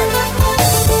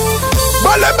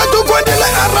balembe tukwandile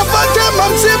Arafat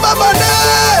mamsi babane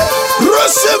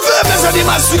recevez mes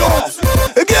animations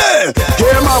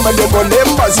Kema dogo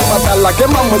lemba zimatala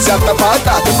kema muzata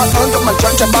pata tumatanga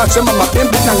machancha base mama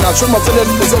pimpi nanga suma fele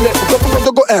lezele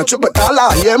dogo chupa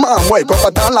tala yema mwe ko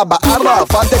patala ba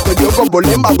Arafat ko dogo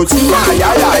bolemba busima ya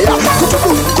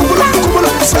kubula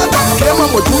sata kema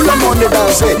mutula monde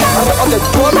danse Arafat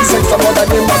ko mi sexa moda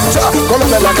ni macha kola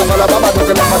bela kabala baba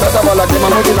dogo na madata wala kema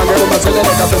mudi na ngelo masele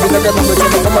na kafe bidaka mbe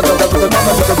kama dogo dogo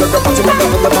patima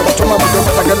dogo chuma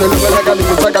dogo takale bela kali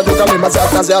kutaka dogo le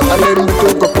masata za tale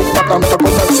mtu patam to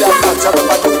potencia chapa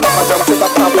patam se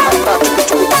patam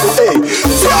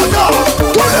Siaka,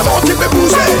 tout le monde qui peut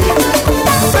bouger.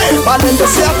 Balen de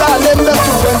Siaka, lembe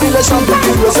tu vendi les champs de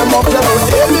Dieu, c'est mon frère,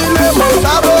 Eli le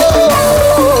Montabo.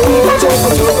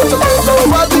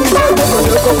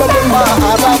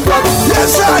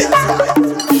 Yes, I.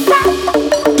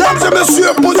 Dames et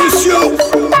messieurs, position.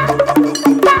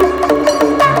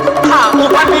 On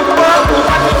va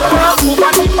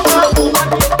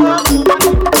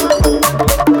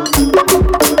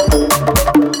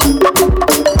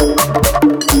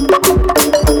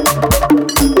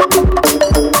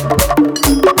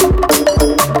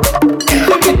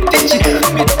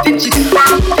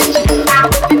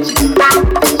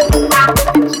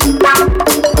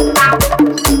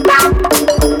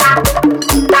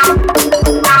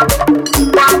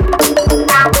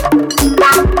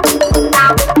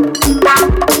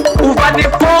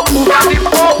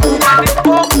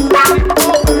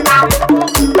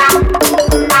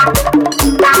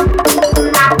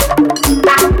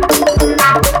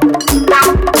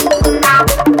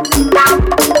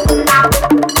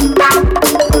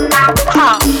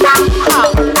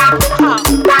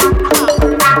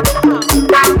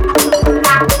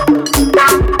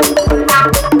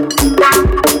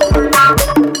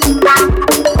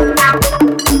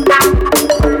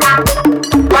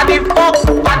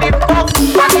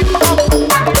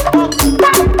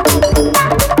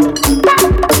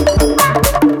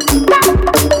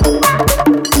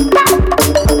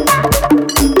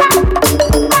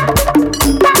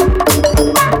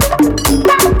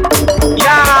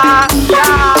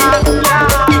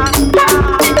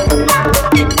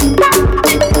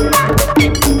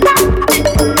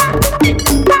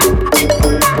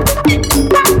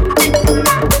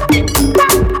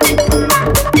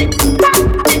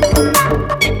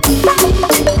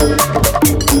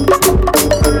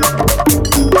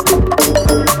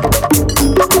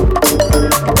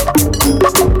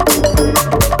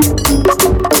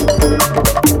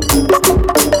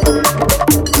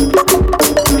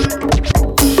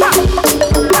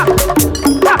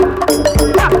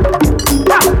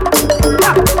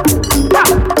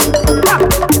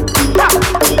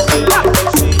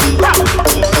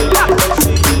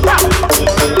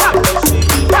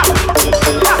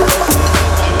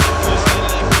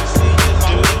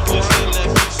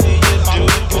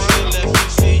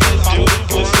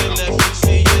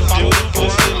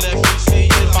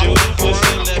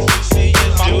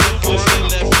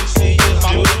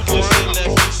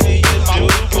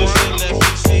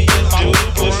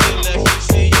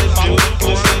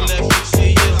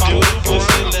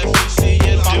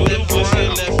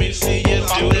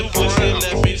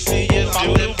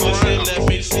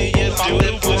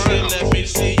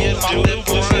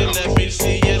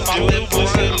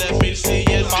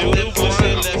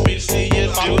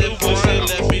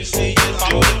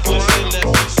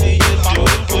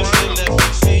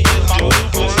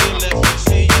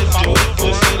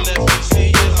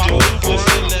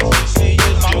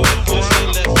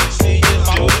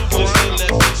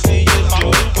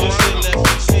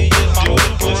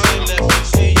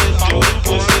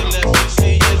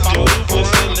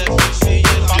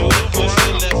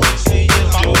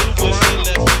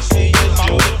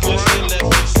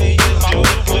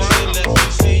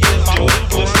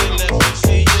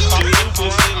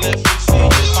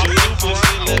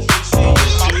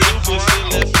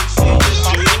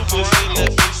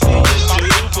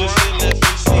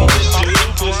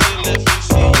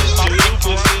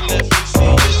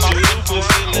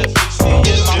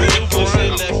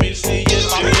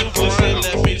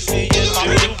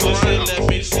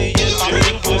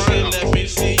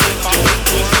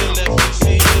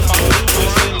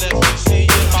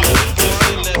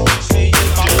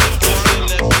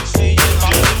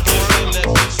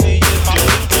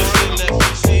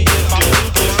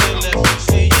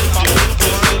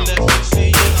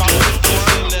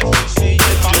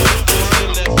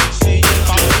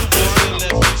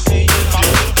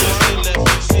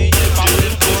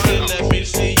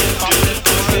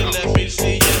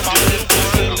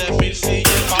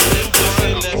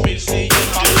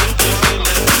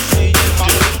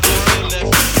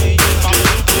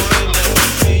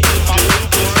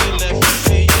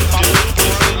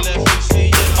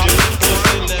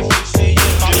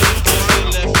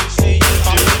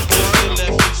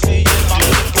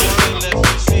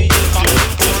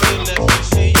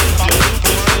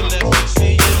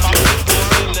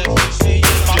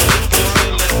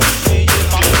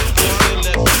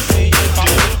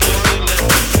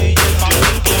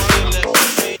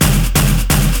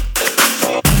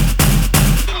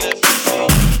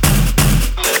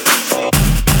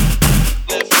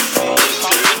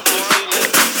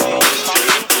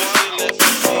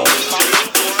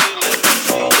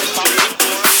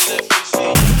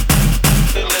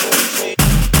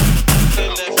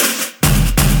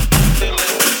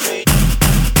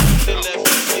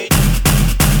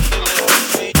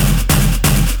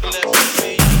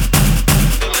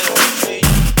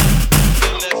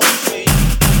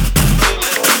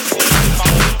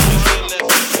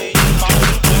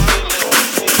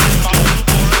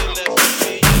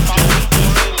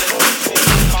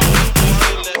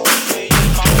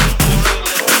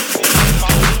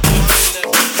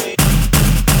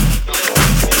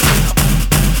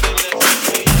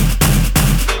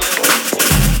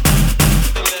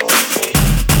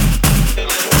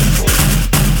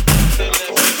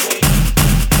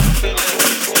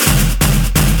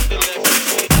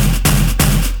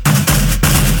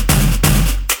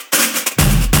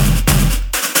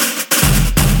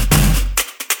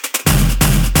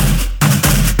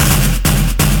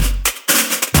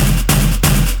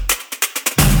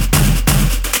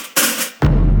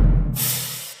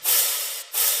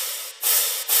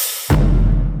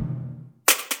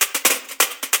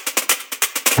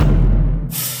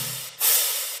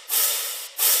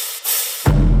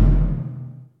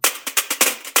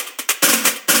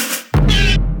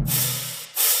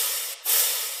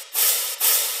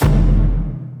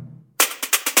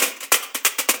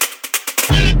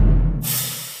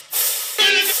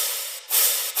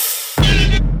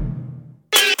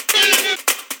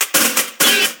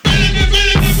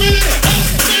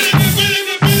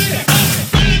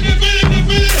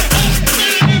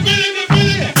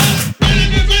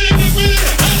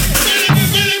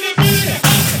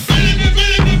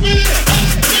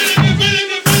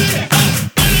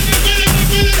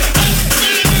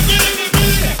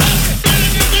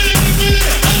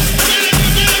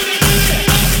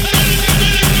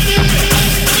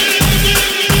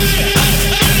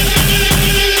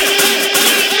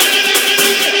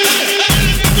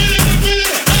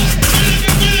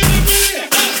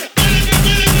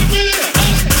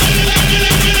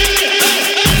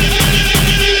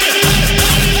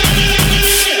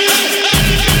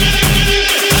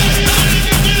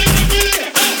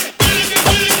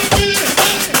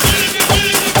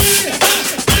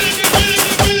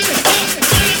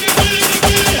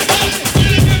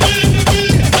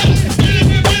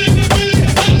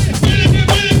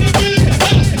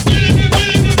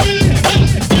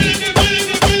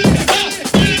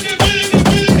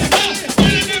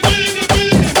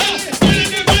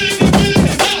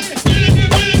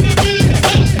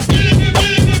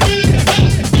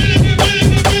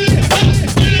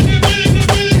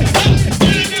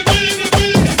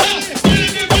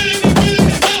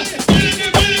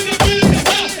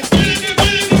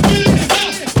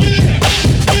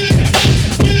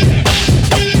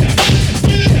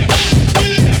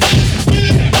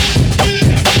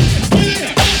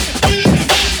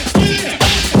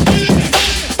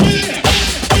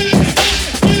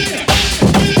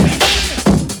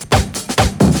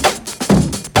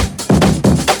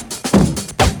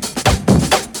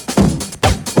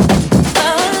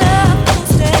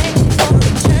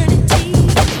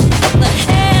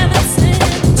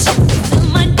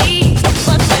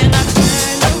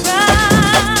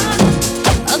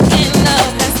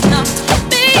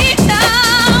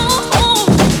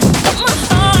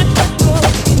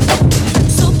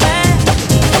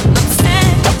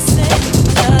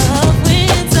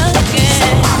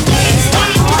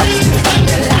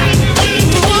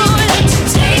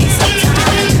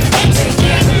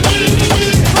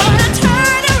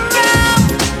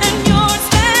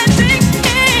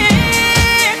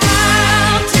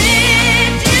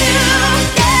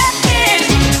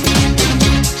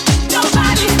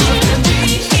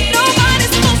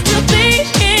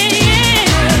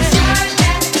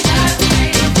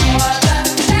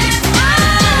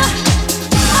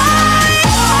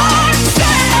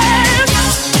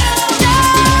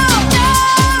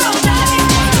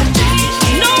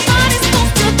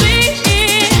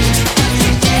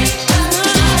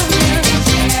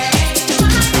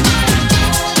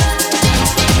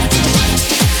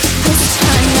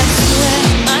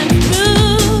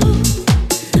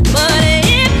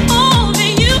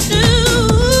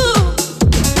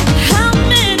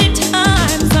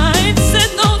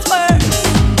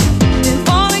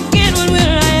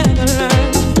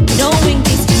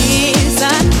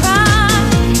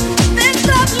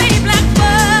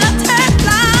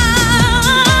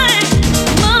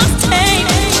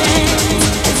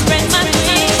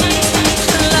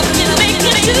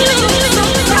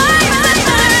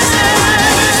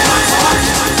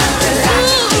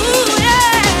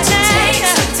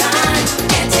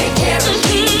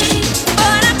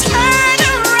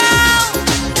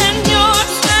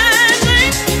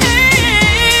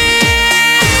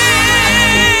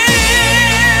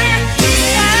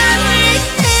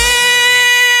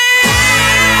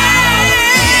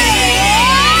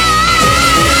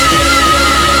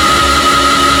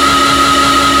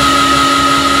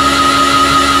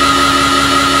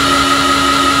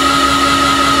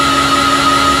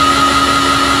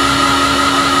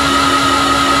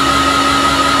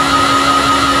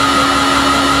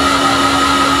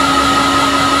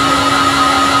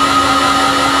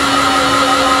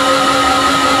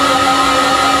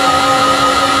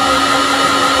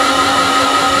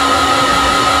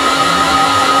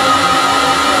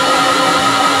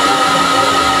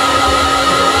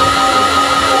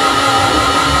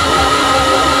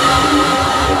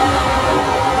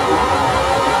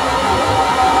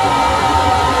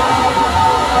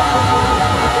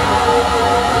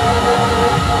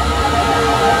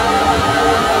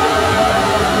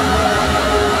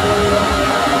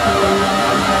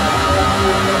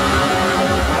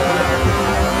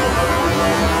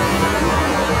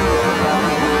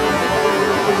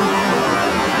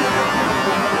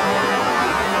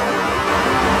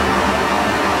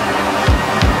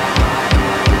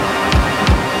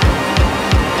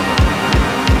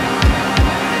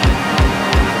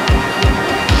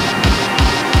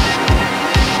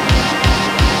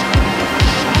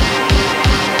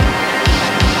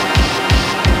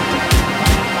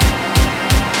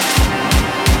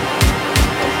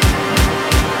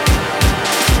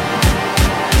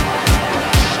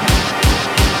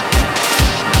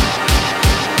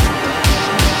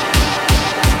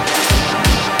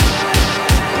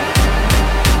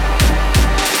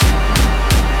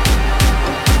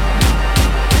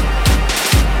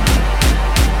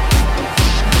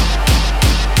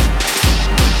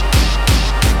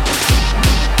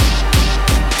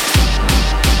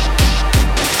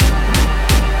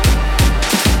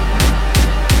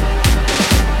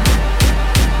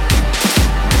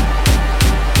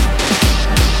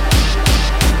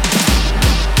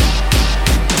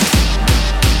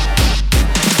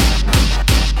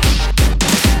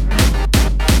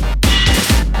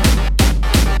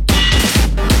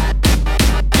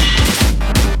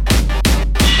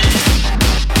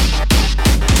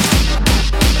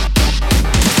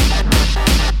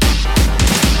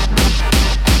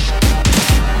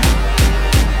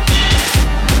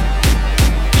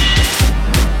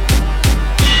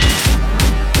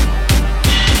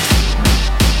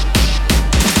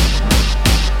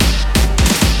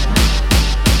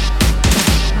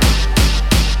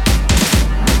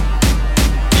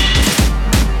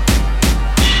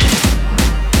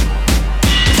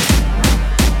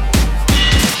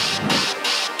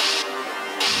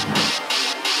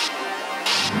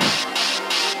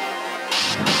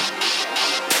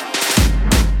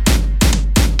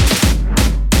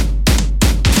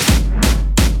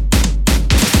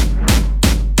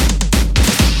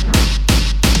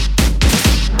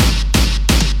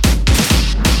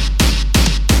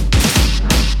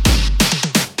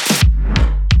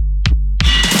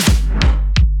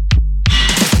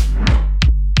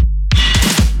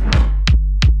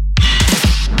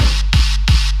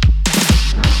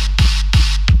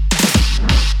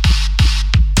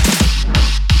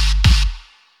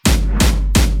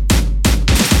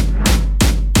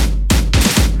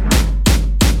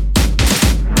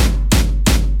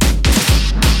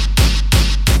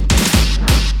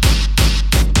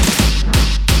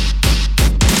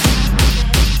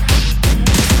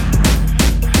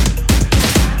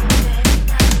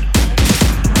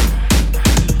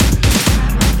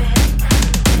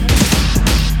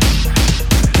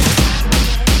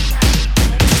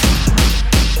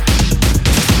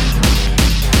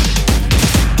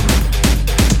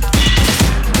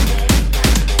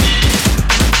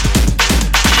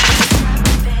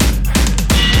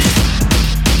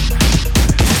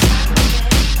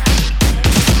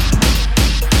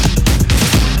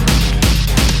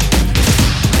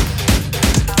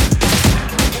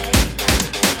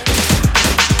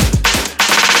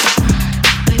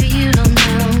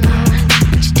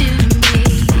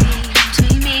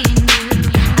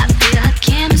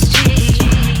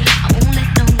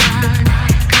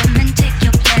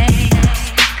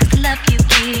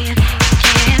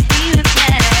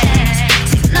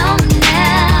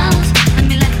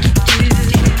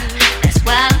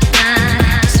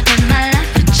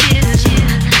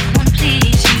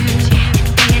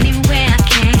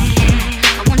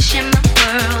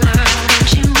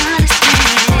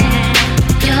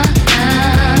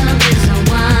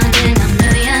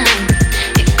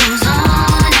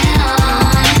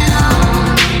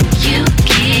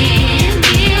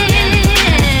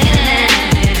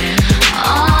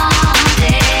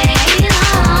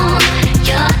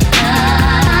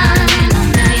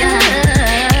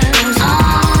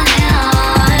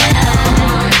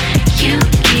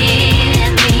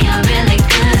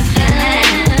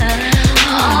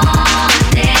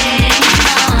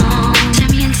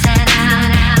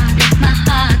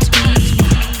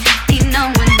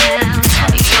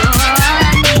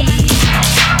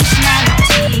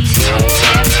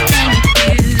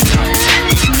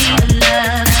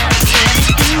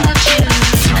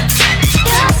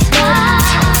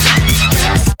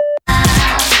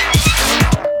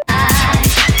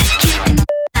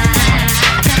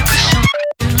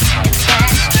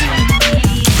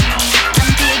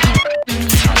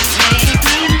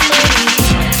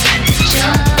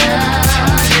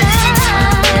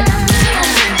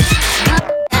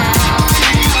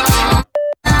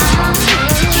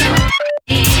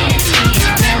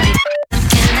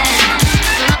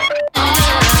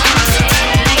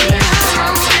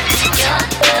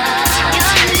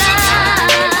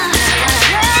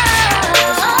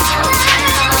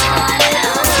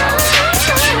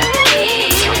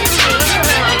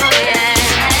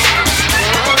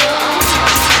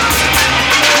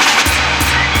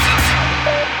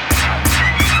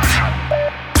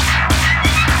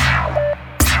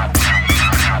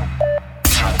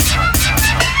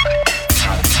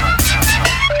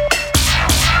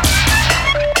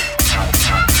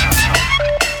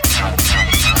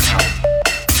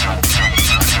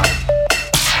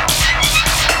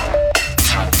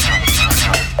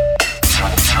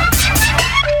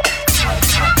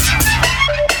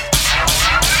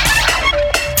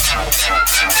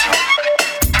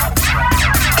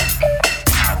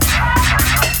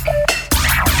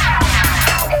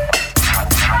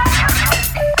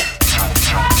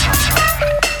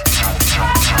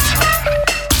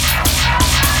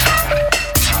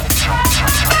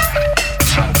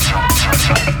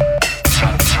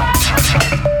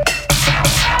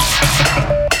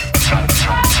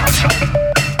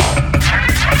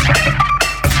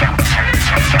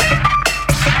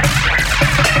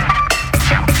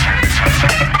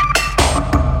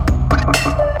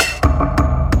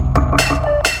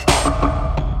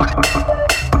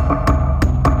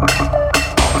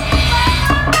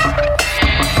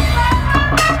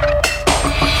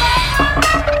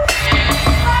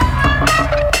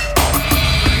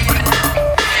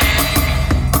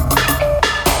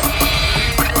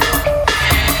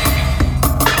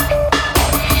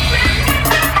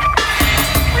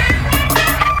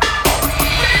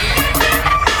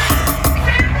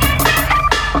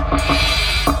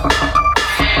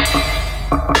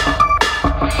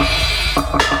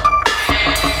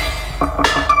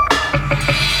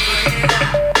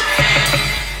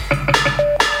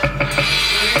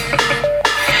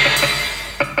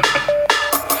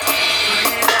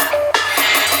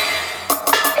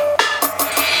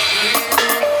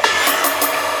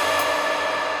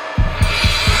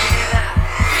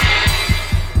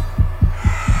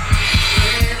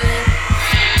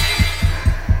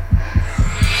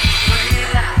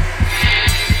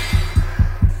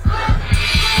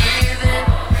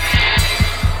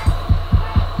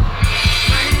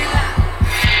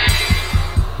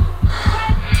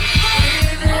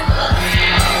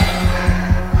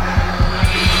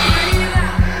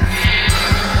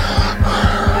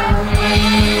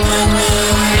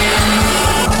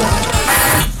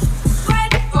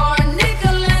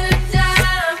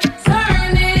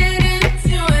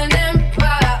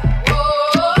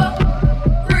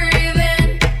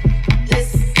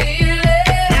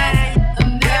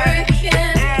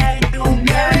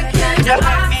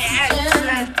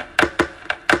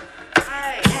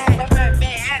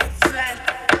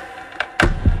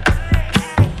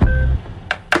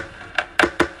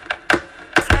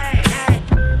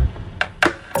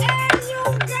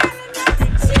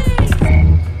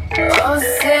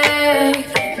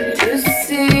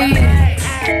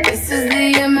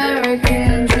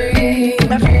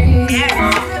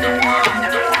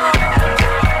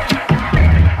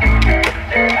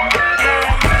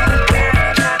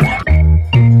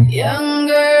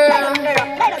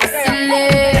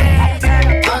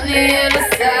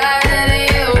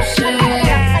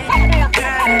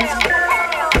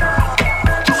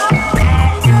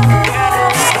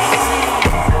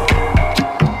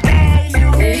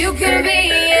You can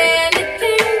be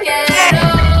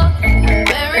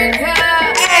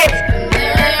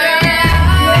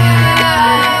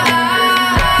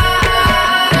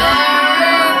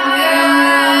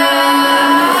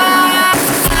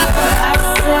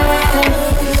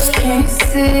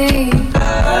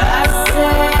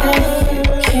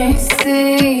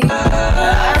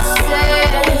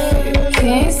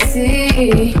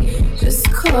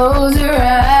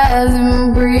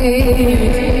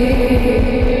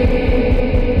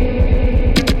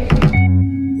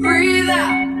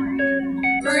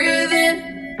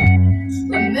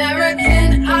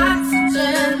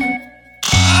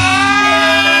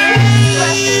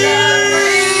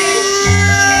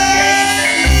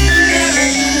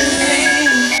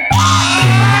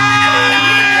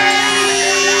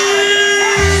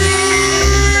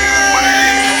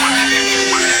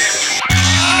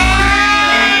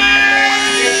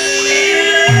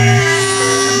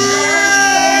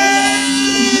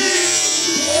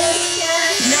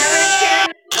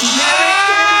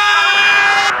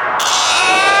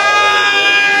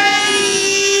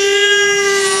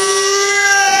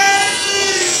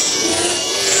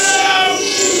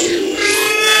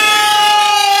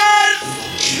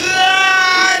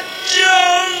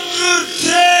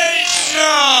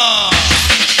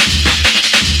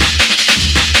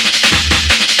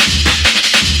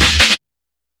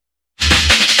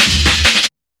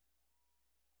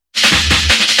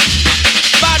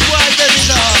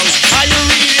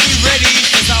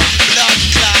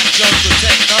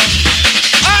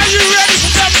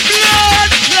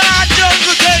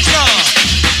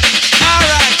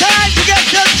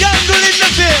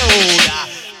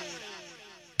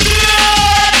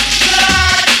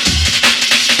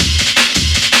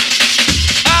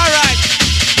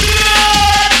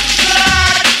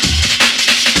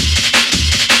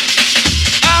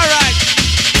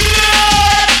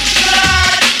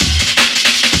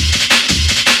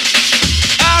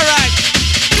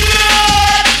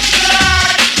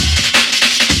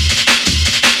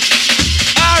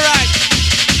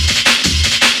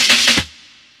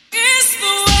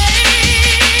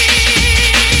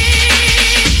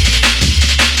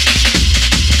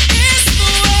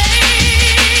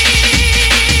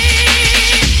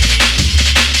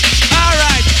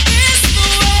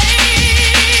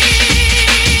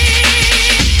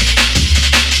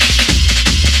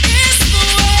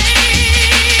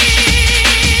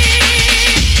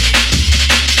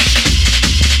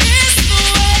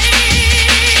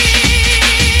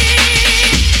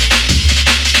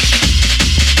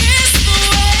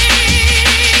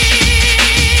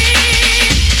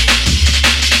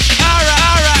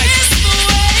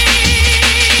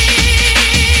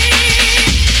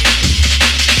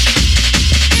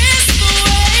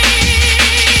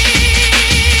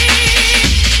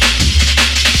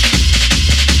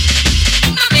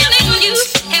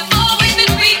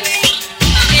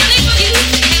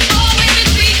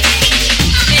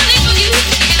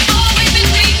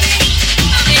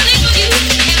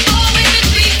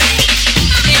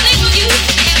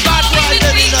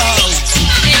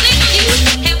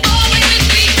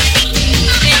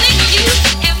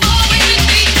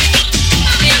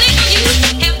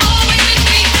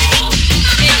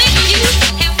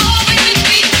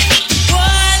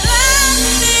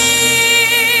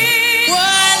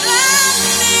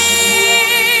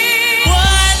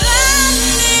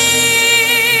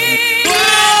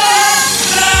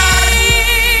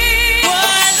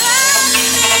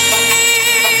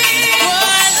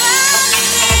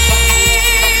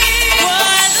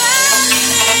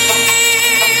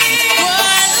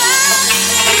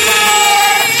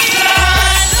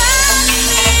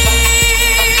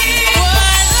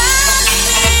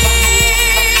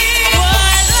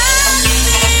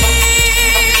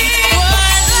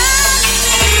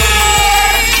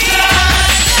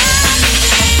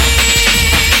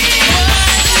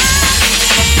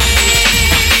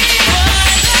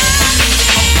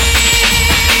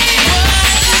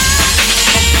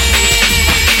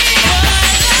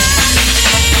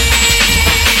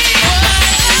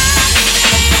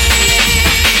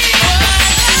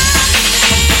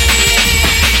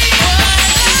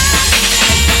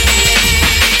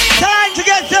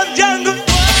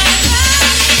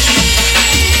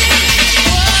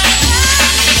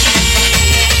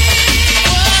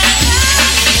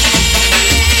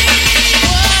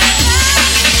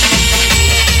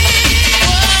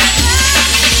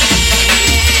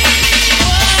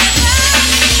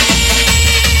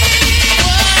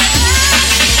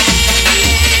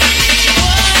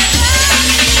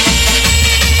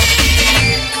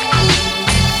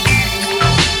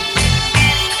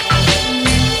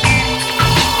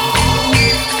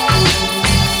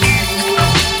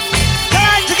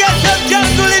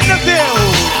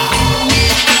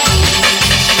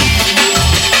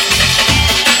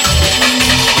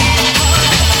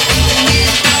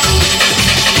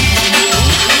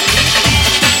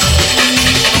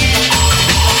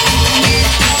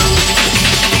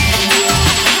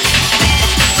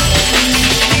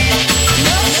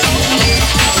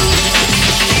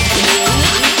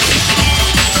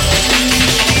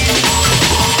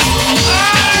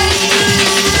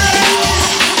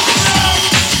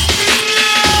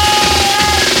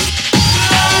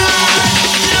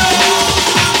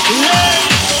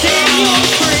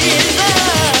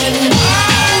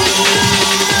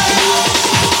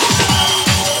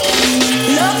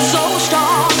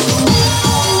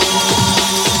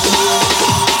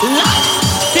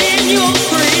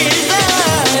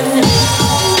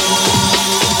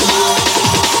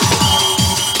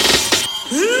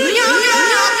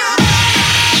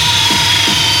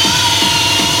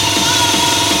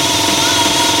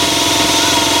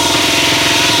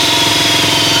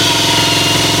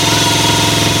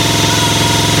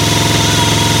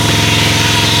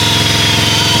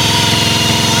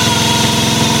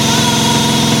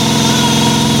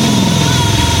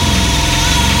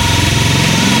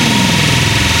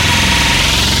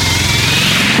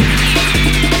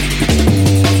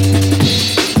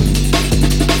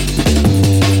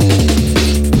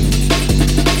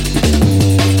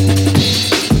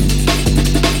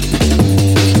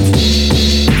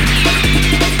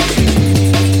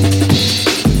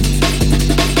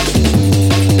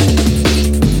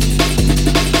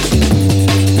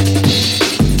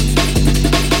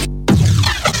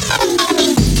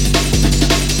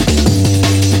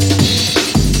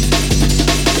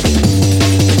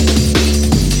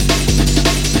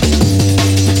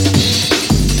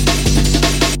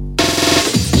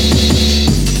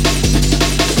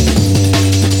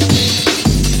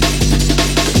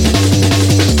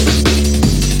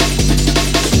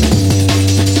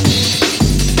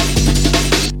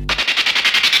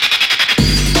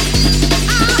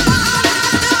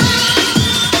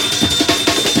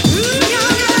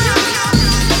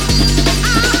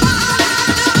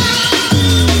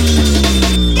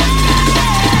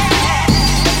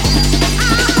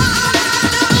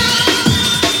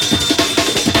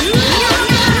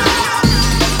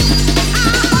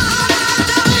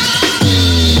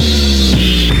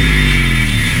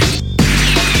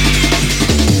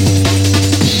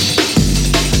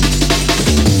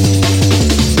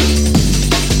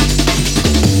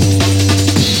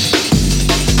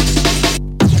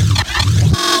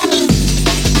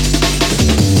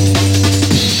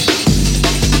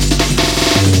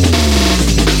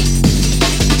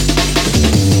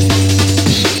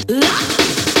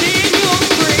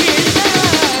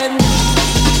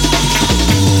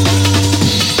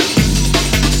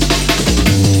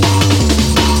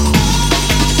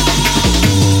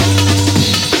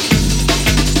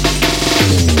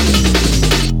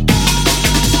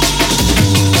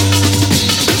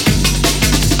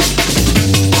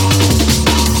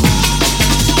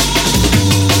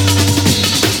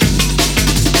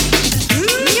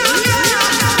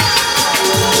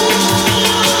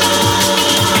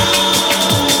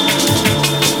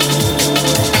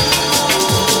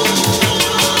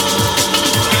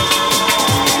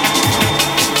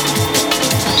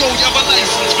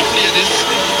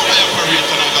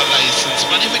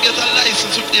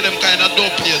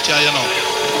here, you know.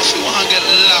 If you want to get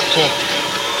locked up,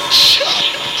 sure,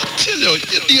 I tell you,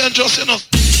 you're dangerous enough.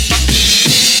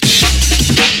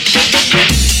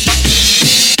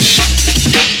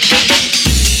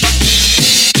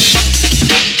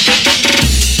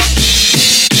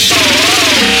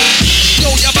 Yo,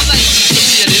 you have a license to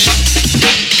play this.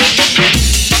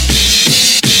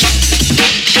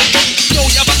 Yo,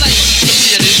 you have a license to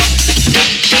play this.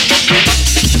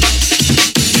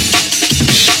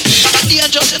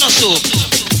 Dangerous enough, so.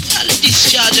 I'll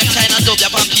discharge a kind of dub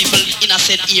upon people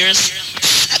innocent ears.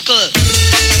 Circle.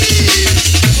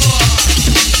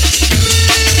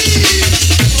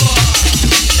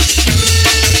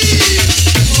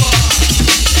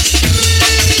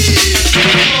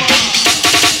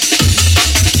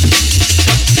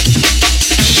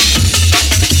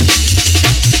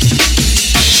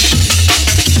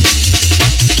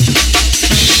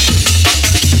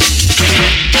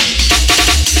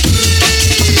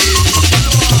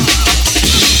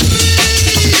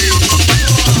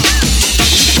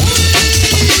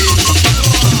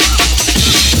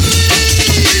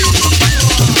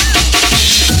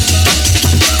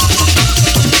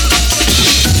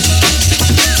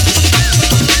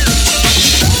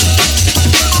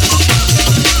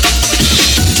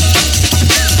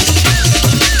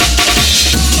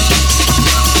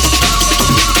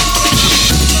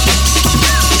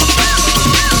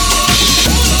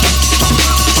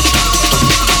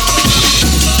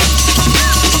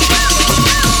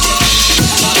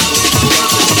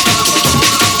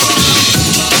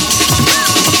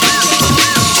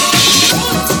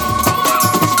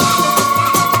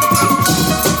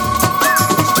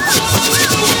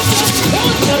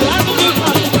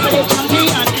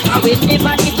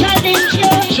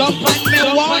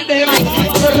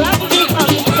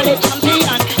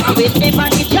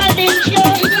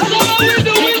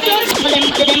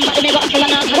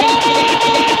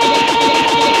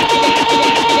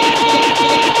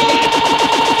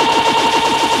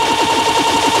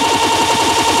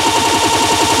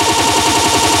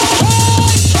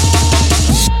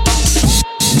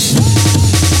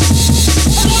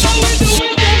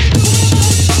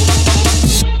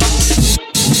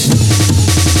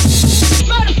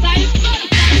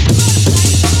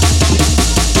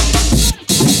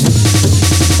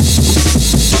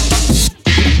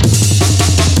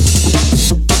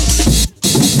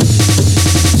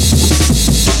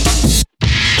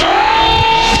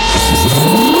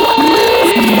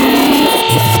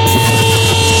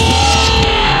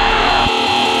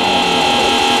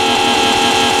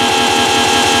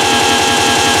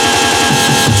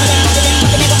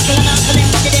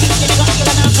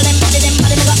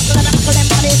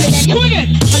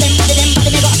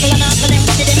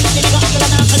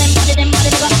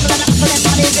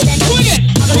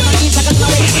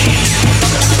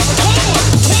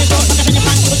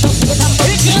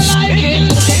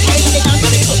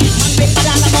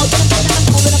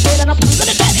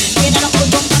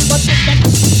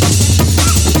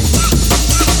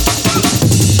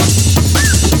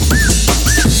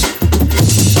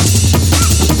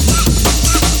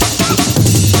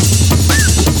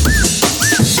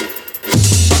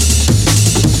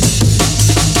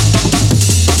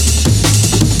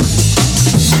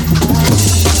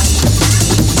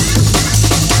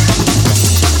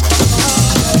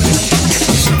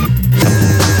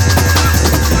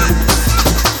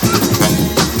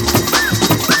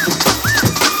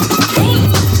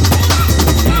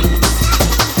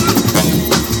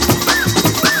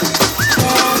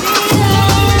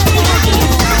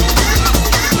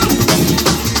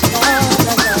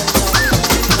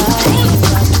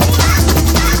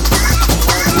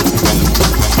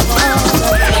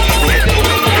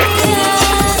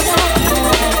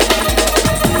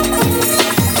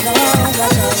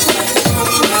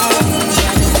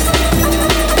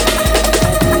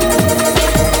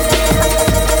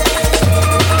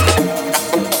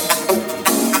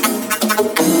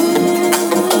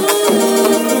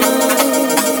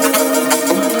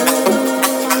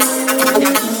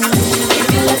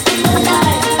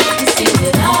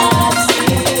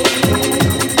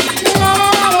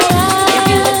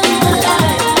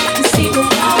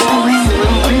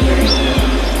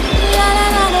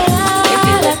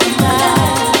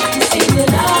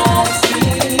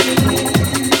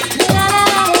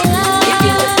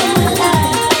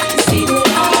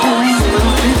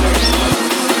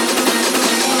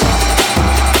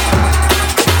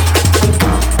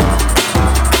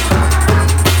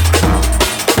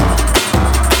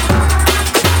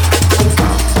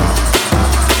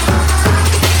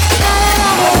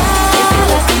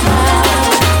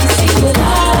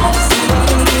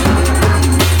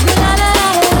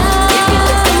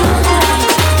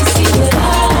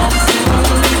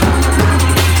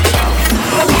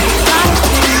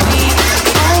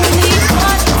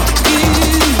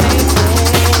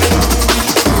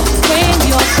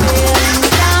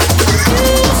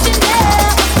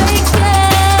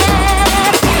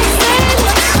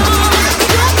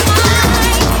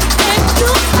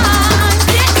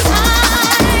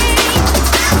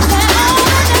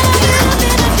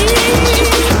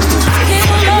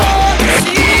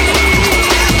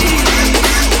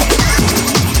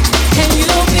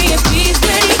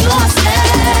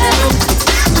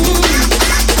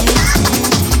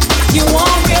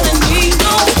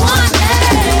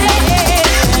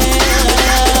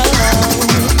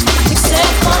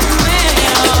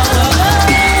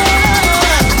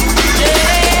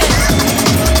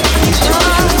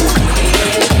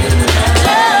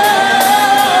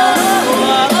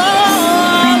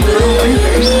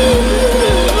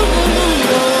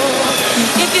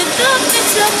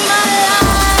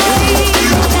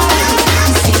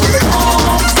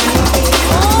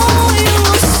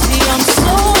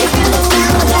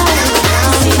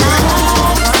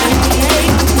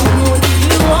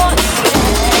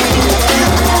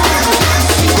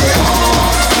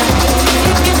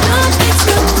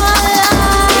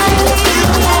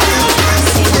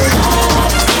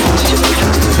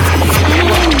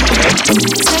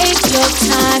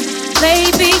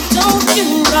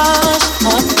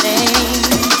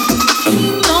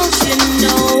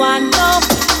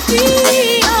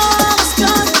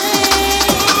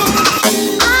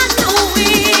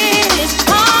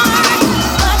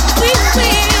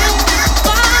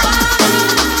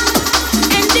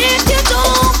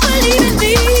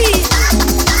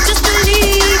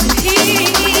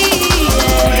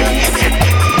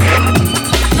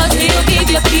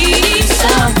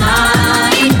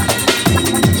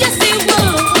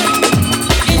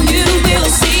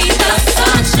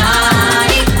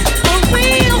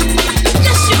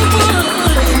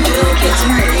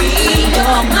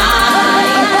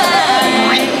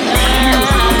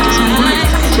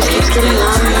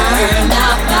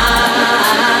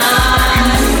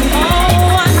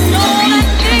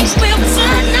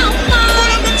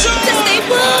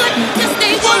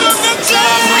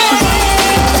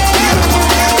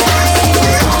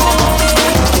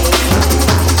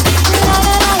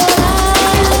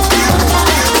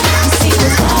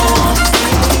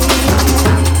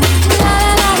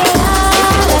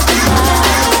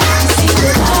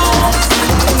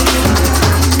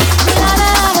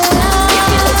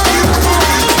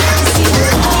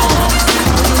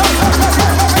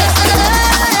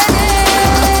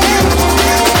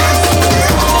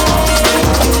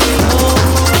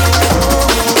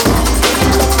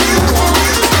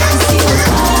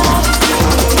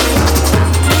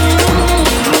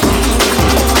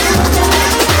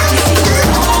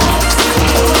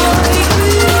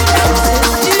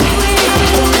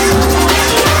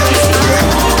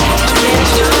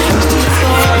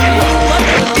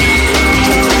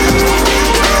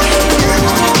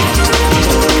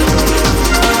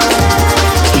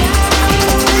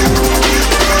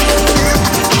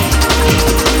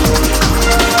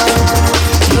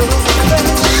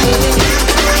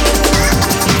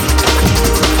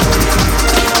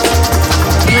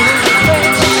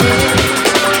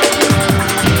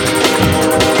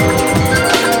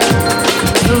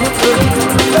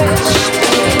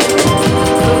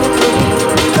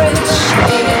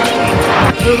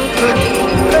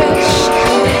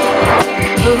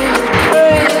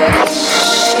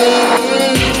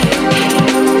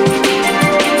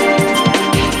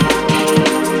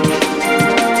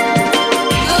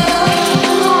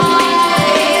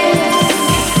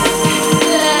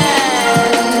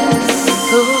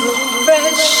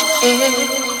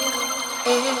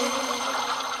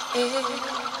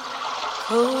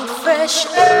 cold fresh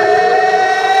air.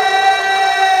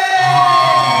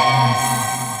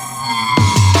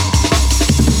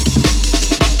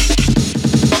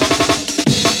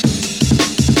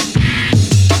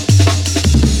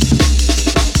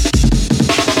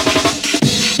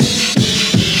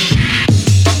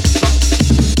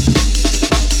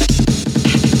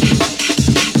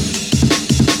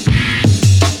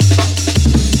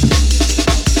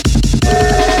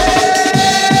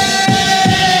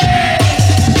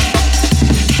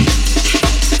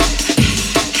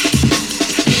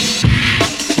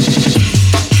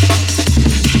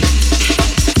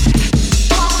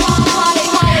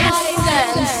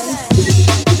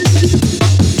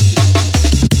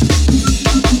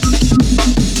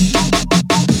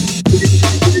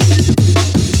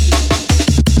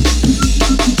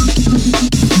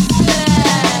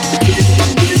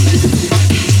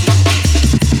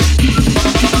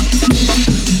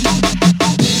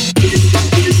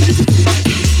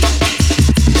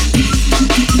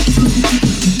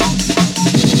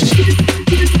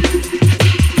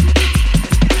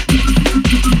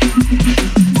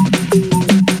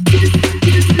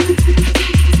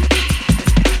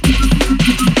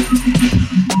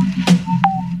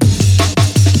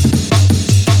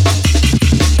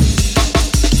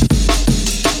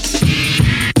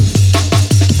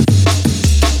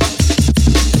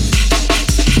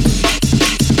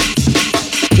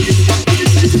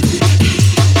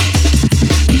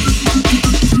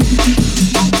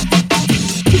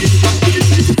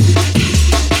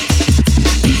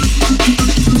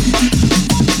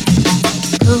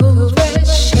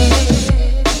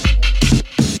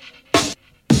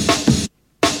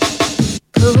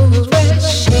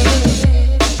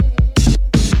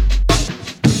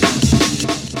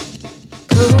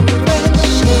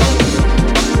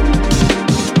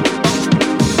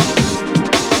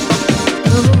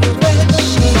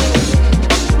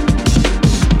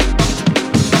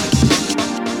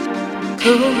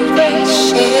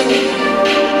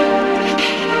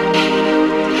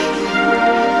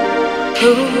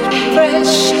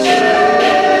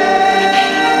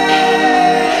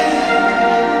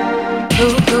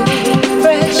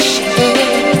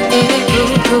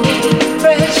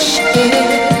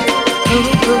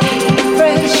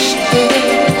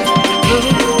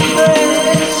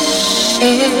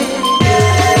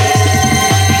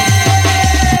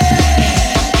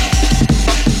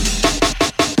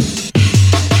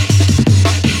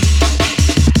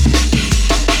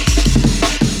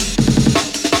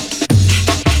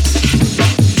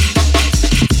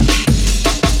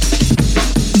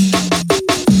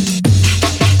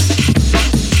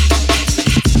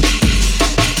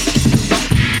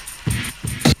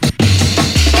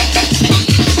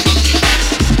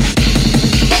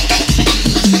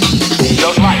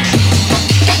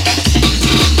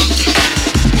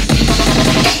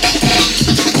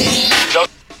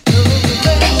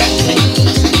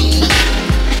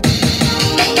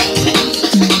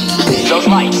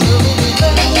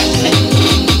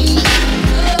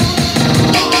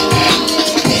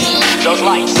 Those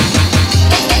lights.